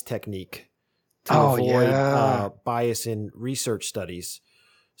guise technique to avoid bias in research studies.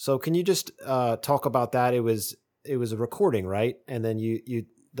 So can you just talk about that? It was a recording, right? And then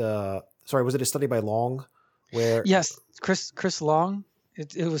was it a study by Long? Yes, Chris Long.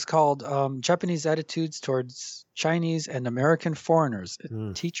 It was called Japanese Attitudes Towards Chinese and American Foreigners.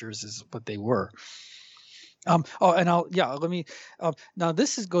 Teachers is what they were. Now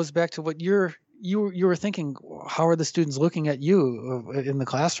this goes back to what you were thinking. How are the students looking at you in the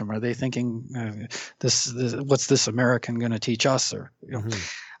classroom? Are they thinking this what's this American going to teach us? Or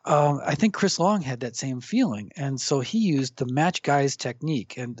I think Chris Long had that same feeling, and so he used the match guise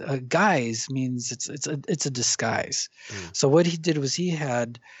technique. And guise means it's a disguise. So what he did was he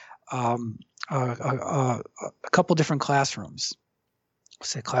had a couple different classrooms.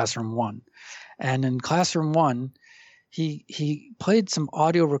 Say classroom 1, and in classroom 1, he played some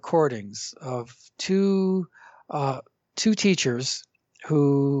audio recordings of two teachers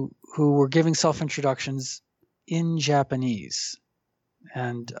who were giving self-introductions in Japanese.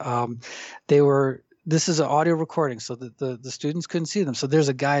 And this is an audio recording, so that the students couldn't see them. So there's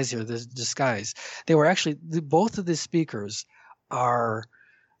a guise here, there's a disguise. They were actually, both of the speakers are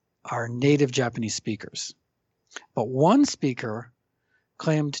native Japanese speakers. But one speaker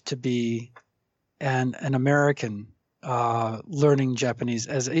claimed to be an American learning Japanese.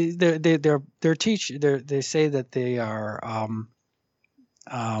 As they're teach. They say that they are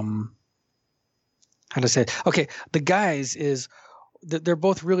how to say it? Okay, the guise is they're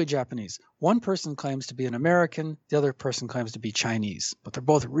both really Japanese. One person claims to be an American, the other person claims to be Chinese, but they're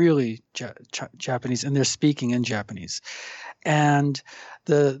both really Japanese, and they're speaking in Japanese. And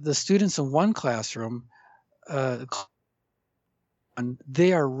the students in one classroom,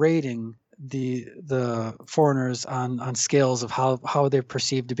 they are rating the foreigners on scales of how they're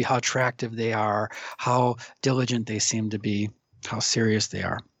perceived to be, how attractive they are, how diligent they seem to be, how serious they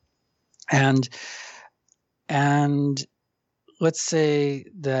are. And let's say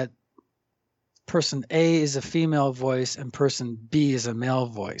that person A is a female voice and person B is a male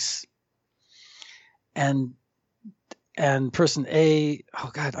voice. And person A, oh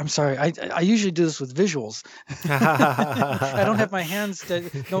God, I'm sorry. I usually do this with visuals. I don't have my hands.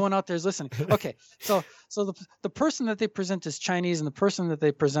 No one out there is listening. Okay, so the person that they present as Chinese and the person that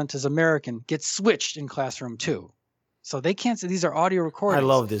they present as American gets switched in classroom 2. So they can't say, these are audio recordings. I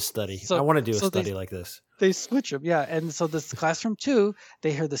love this study. So, I want to do a study like this. They switch them, yeah. And so this classroom 2,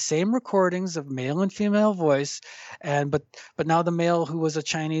 they hear the same recordings of male and female voice, but now the male who was a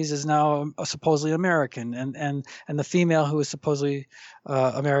Chinese is now supposedly American, and the female who is supposedly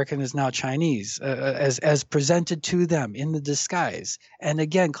American is now Chinese, as presented to them in the disguise. And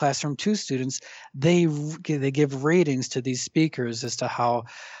again, classroom 2 students, they give ratings to these speakers as to how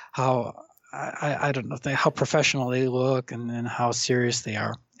I don't know how professional they look and how serious they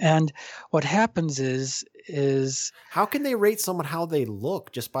are. And what happens is how can they rate someone how they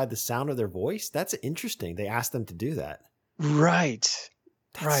look just by the sound of their voice? That's interesting. They ask them to do that. Right.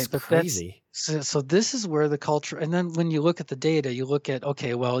 That's crazy. So this is where the culture, and then when you look at the data, you look at,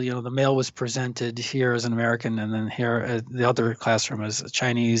 okay, well, the male was presented here as an American, and then here the other classroom is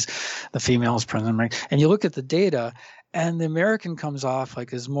Chinese, the female is presented, and you look at the data, and the American comes off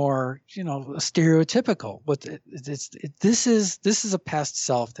like as more, stereotypical. But this is a past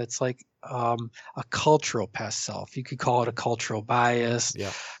self that's like a cultural past self. You could call it a cultural bias.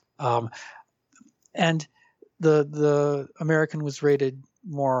 Yeah. And the American was rated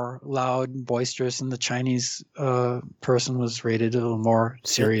more loud and boisterous, and the Chinese person was rated a little more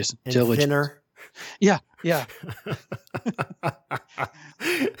serious and diligent. Thinner. Yeah.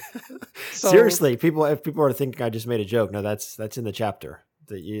 Seriously, if people are thinking I just made a joke, no, that's in the chapter.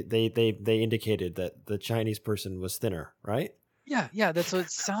 They indicated that the Chinese person was thinner, right? Yeah, that's what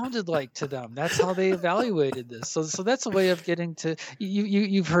it sounded like to them. That's how they evaluated this. So that's a way of getting to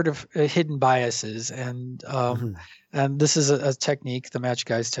you've heard of hidden biases, and this is a technique. The Match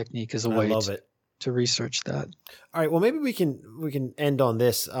Guys technique is a way to research that. All right, well, maybe we can end on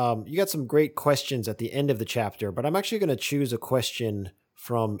this. You got some great questions at the end of the chapter, but I'm actually going to choose a question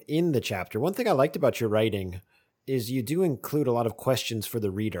from in the chapter. One thing I liked about your writing is you do include a lot of questions for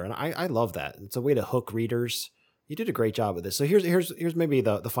the reader, and I love that. It's a way to hook readers. You did a great job with this. So here's maybe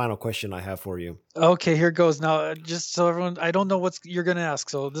the final question I have for you. Okay, here goes. Now, just so everyone, I don't know what you're going to ask,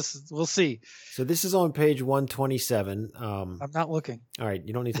 so we'll see. So this is on page 127. I'm not looking. All right,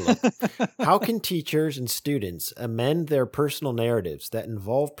 you don't need to look. How can teachers and students amend their personal narratives that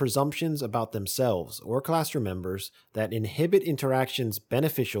involve presumptions about themselves or classroom members that inhibit interactions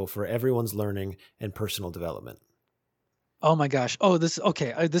beneficial for everyone's learning and personal development? Oh my gosh. Oh, this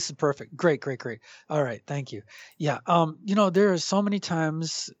is perfect. Great. All right. Thank you. Yeah. There are so many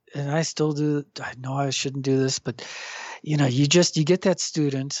times, and I still do, I know I shouldn't do this, but you get that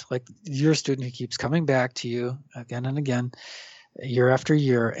student, like your student who keeps coming back to you again and again, year after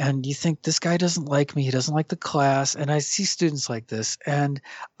year. And you think this guy doesn't like me. He doesn't like the class. And I see students like this, and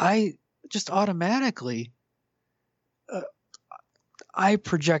I just automatically, I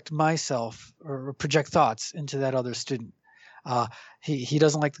project myself or project thoughts into that other student. He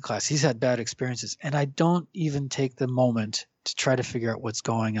doesn't like the class. He's had bad experiences, and I don't even take the moment to try to figure out what's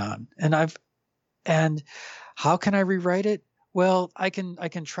going on. And how can I rewrite it? Well, I can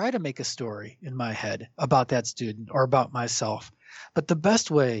try to make a story in my head about that student or about myself, but the best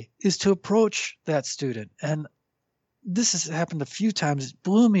way is to approach that student. And this has happened a few times. It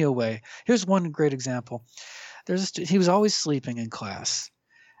blew me away. Here's one great example. He was always sleeping in class,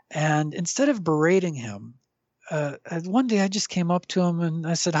 and instead of berating him, one day I just came up to him and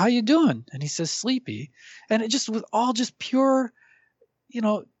I said, "How you doing?" And he says, "Sleepy." And it just was all just pure,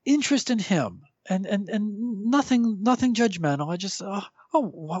 interest in him, and nothing judgmental. I just,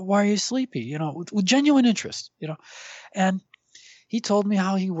 why are you sleepy? With genuine interest, And he told me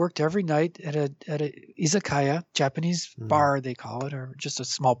how he worked every night at a izakaya, Japanese bar they call it, or just a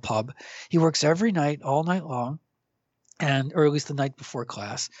small pub. He works every night, all night long, or at least the night before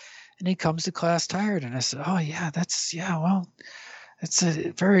class. And he comes to class tired. And I said, "Oh yeah, well, it's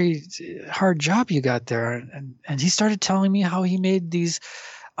a very hard job you got there." And he started telling me how he made these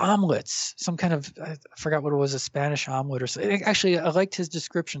omelets, some kind of, I forgot what it was, a Spanish omelet or something. Actually, I liked his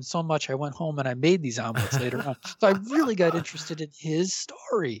description so much, I went home and I made these omelets later on. So I really got interested in his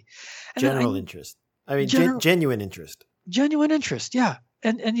story. And interest. I mean, genuine interest. Genuine interest, yeah.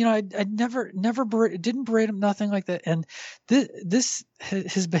 And I never didn't berate him, nothing like that. And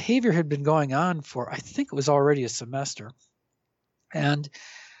his behavior had been going on for, I think it was already a semester. And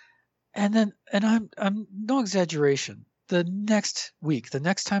I'm no exaggeration. The next week, the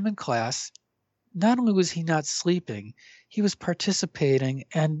next time in class, not only was he not sleeping, he was participating,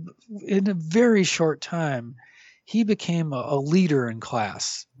 and in a very short time, he became a leader in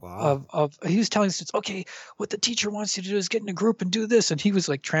class. Wow. He was telling students, "Okay, what the teacher wants you to do is get in a group and do this," and he was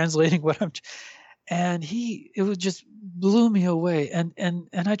like translating what I'm. And it was just blew me away. And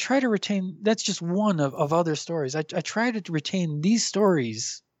I try to retain. That's just one of other stories. I try to retain these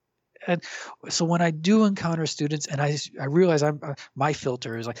stories. And so when I do encounter students, and I realize my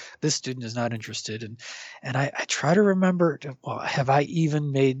filter is like, this student is not interested, and I try to remember, well, have I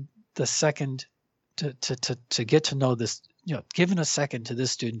even made the second to get to know this, given a second to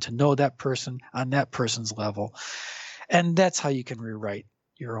this student to know that person on that person's level. And that's how you can rewrite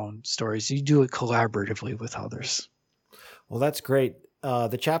your own stories. You do it collaboratively with others. Well, that's great.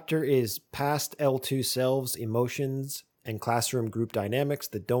 The chapter is Past L2 Selves, Emotions, and Classroom Group Dynamics,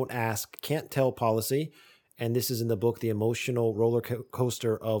 the Don't Ask, Can't Tell policy. And this is in the book, The Emotional Roller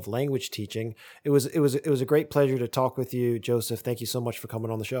Coaster of Language Teaching. It was a great pleasure to talk with you, Joseph. Thank you so much for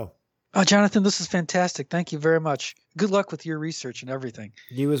coming on the show. Oh, Jonathan, this is fantastic. Thank you very much. Good luck with your research and everything.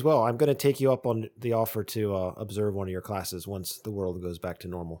 You as well. I'm going to take you up on the offer to observe one of your classes once the world goes back to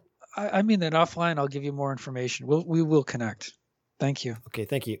normal. I mean that offline. I'll give you more information. We will connect. Thank you. Okay,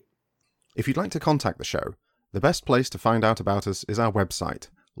 thank you. If you'd like to contact the show, The best place to find out about us is our website,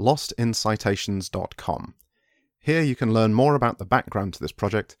 lostincitations.com. Here you can learn more about the background to this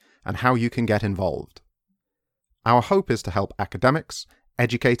project and how you can get involved. Our hope is to help academics,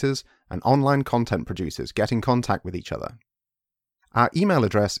 educators, and online content producers get in contact with each other. Our email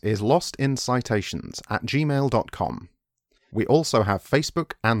address is lostincitations@gmail.com. We also have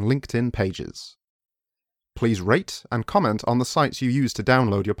Facebook and LinkedIn pages. Please rate and comment on the sites you use to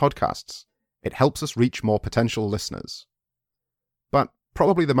download your podcasts. It helps us reach more potential listeners. But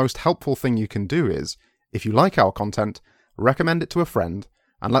probably the most helpful thing you can do is, if you like our content, recommend it to a friend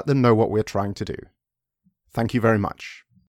and let them know what we're trying to do. Thank you very much.